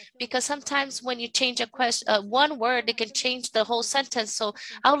doubt, because sometimes when you change a question, one word, it can change the whole sentence. So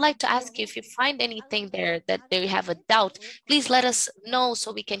I would like to ask you, if you find anything there that you have a doubt, please let us know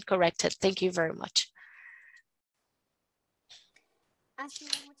so we can correct it. Thank you very much.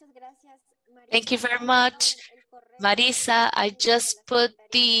 Thank you very much, Marisa. I just put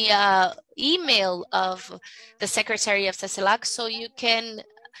the email of the Secretary of CCLAC, so you can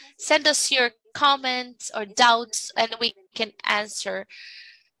send us your comments or doubts, and we can answer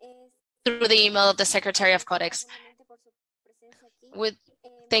through the email of the Secretary of Codex.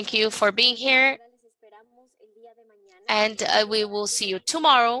 Thank you for being here, and we will see you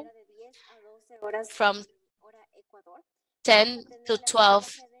tomorrow from 10 to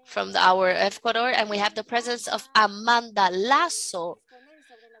 12 from the hour of Ecuador, and we have the presence of Amanda Lasso,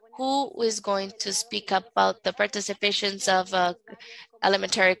 who is going to speak about the participations of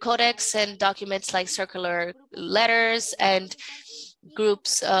elementary codex and documents like circular letters and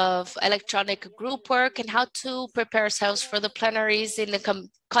groups of electronic group work, and how to prepare ourselves for the plenaries in the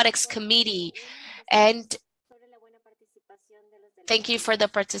Codex committee. And thank you for the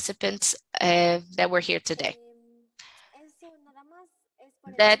participants that were here today.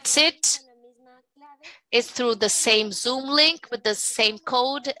 That's it. It's through the same Zoom link with the same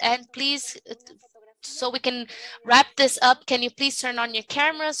code. And please, so we can wrap this up, can you please turn on your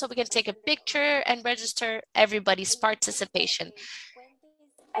camera so we can take a picture and register everybody's participation?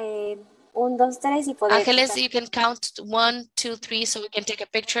 Angeles, you can count 1, 2, 3 so we can take a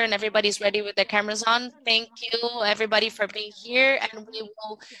picture and everybody's ready with their cameras on. Thank you everybody for being here, and we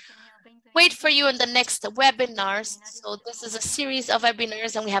will wait for you in the next webinars. So this is a series of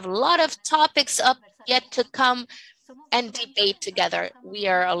webinars, and we have a lot of topics up yet to come and debate together. We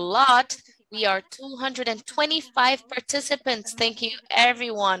are a lot. We are 225 participants. Thank you,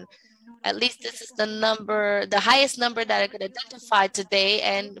 everyone. At least this is the number, the highest number that I could identify today.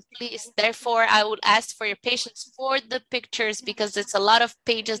 And please, therefore, I would ask for your patience for the pictures because it's a lot of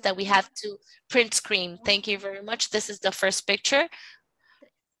pages that we have to print screen. Thank you very much. This is the first picture.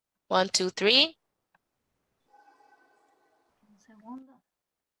 1, 2, 3.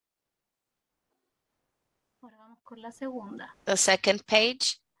 The second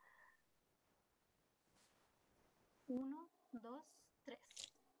page. 1, 2, 3.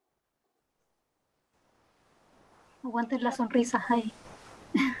 Aguanten las sonrisas ahí.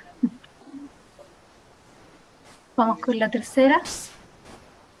 Vamos con la tercera.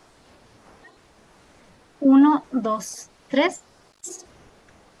 1, 2, 3.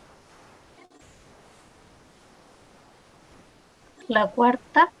 La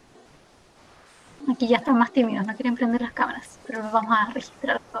cuarta. Aquí ya están más tímidos, no quieren prender las cámaras, pero los vamos a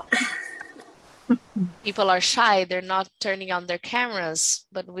registrar todos. People are shy, they're not turning on their cameras,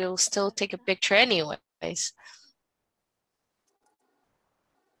 but we'll still take a picture anyways.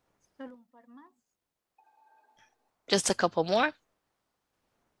 Just a couple more.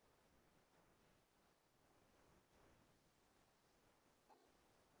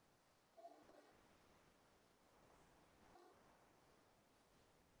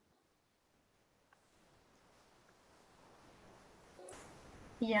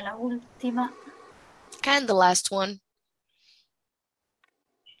 Y a la última. And the last one.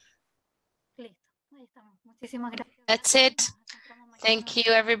 Listo. Ahí estamos. Muchísimas gracias. That's it. Thank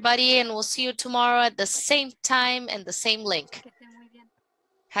you, everybody, and we'll see you tomorrow at the same time and the same link.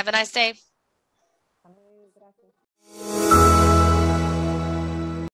 Have a nice day.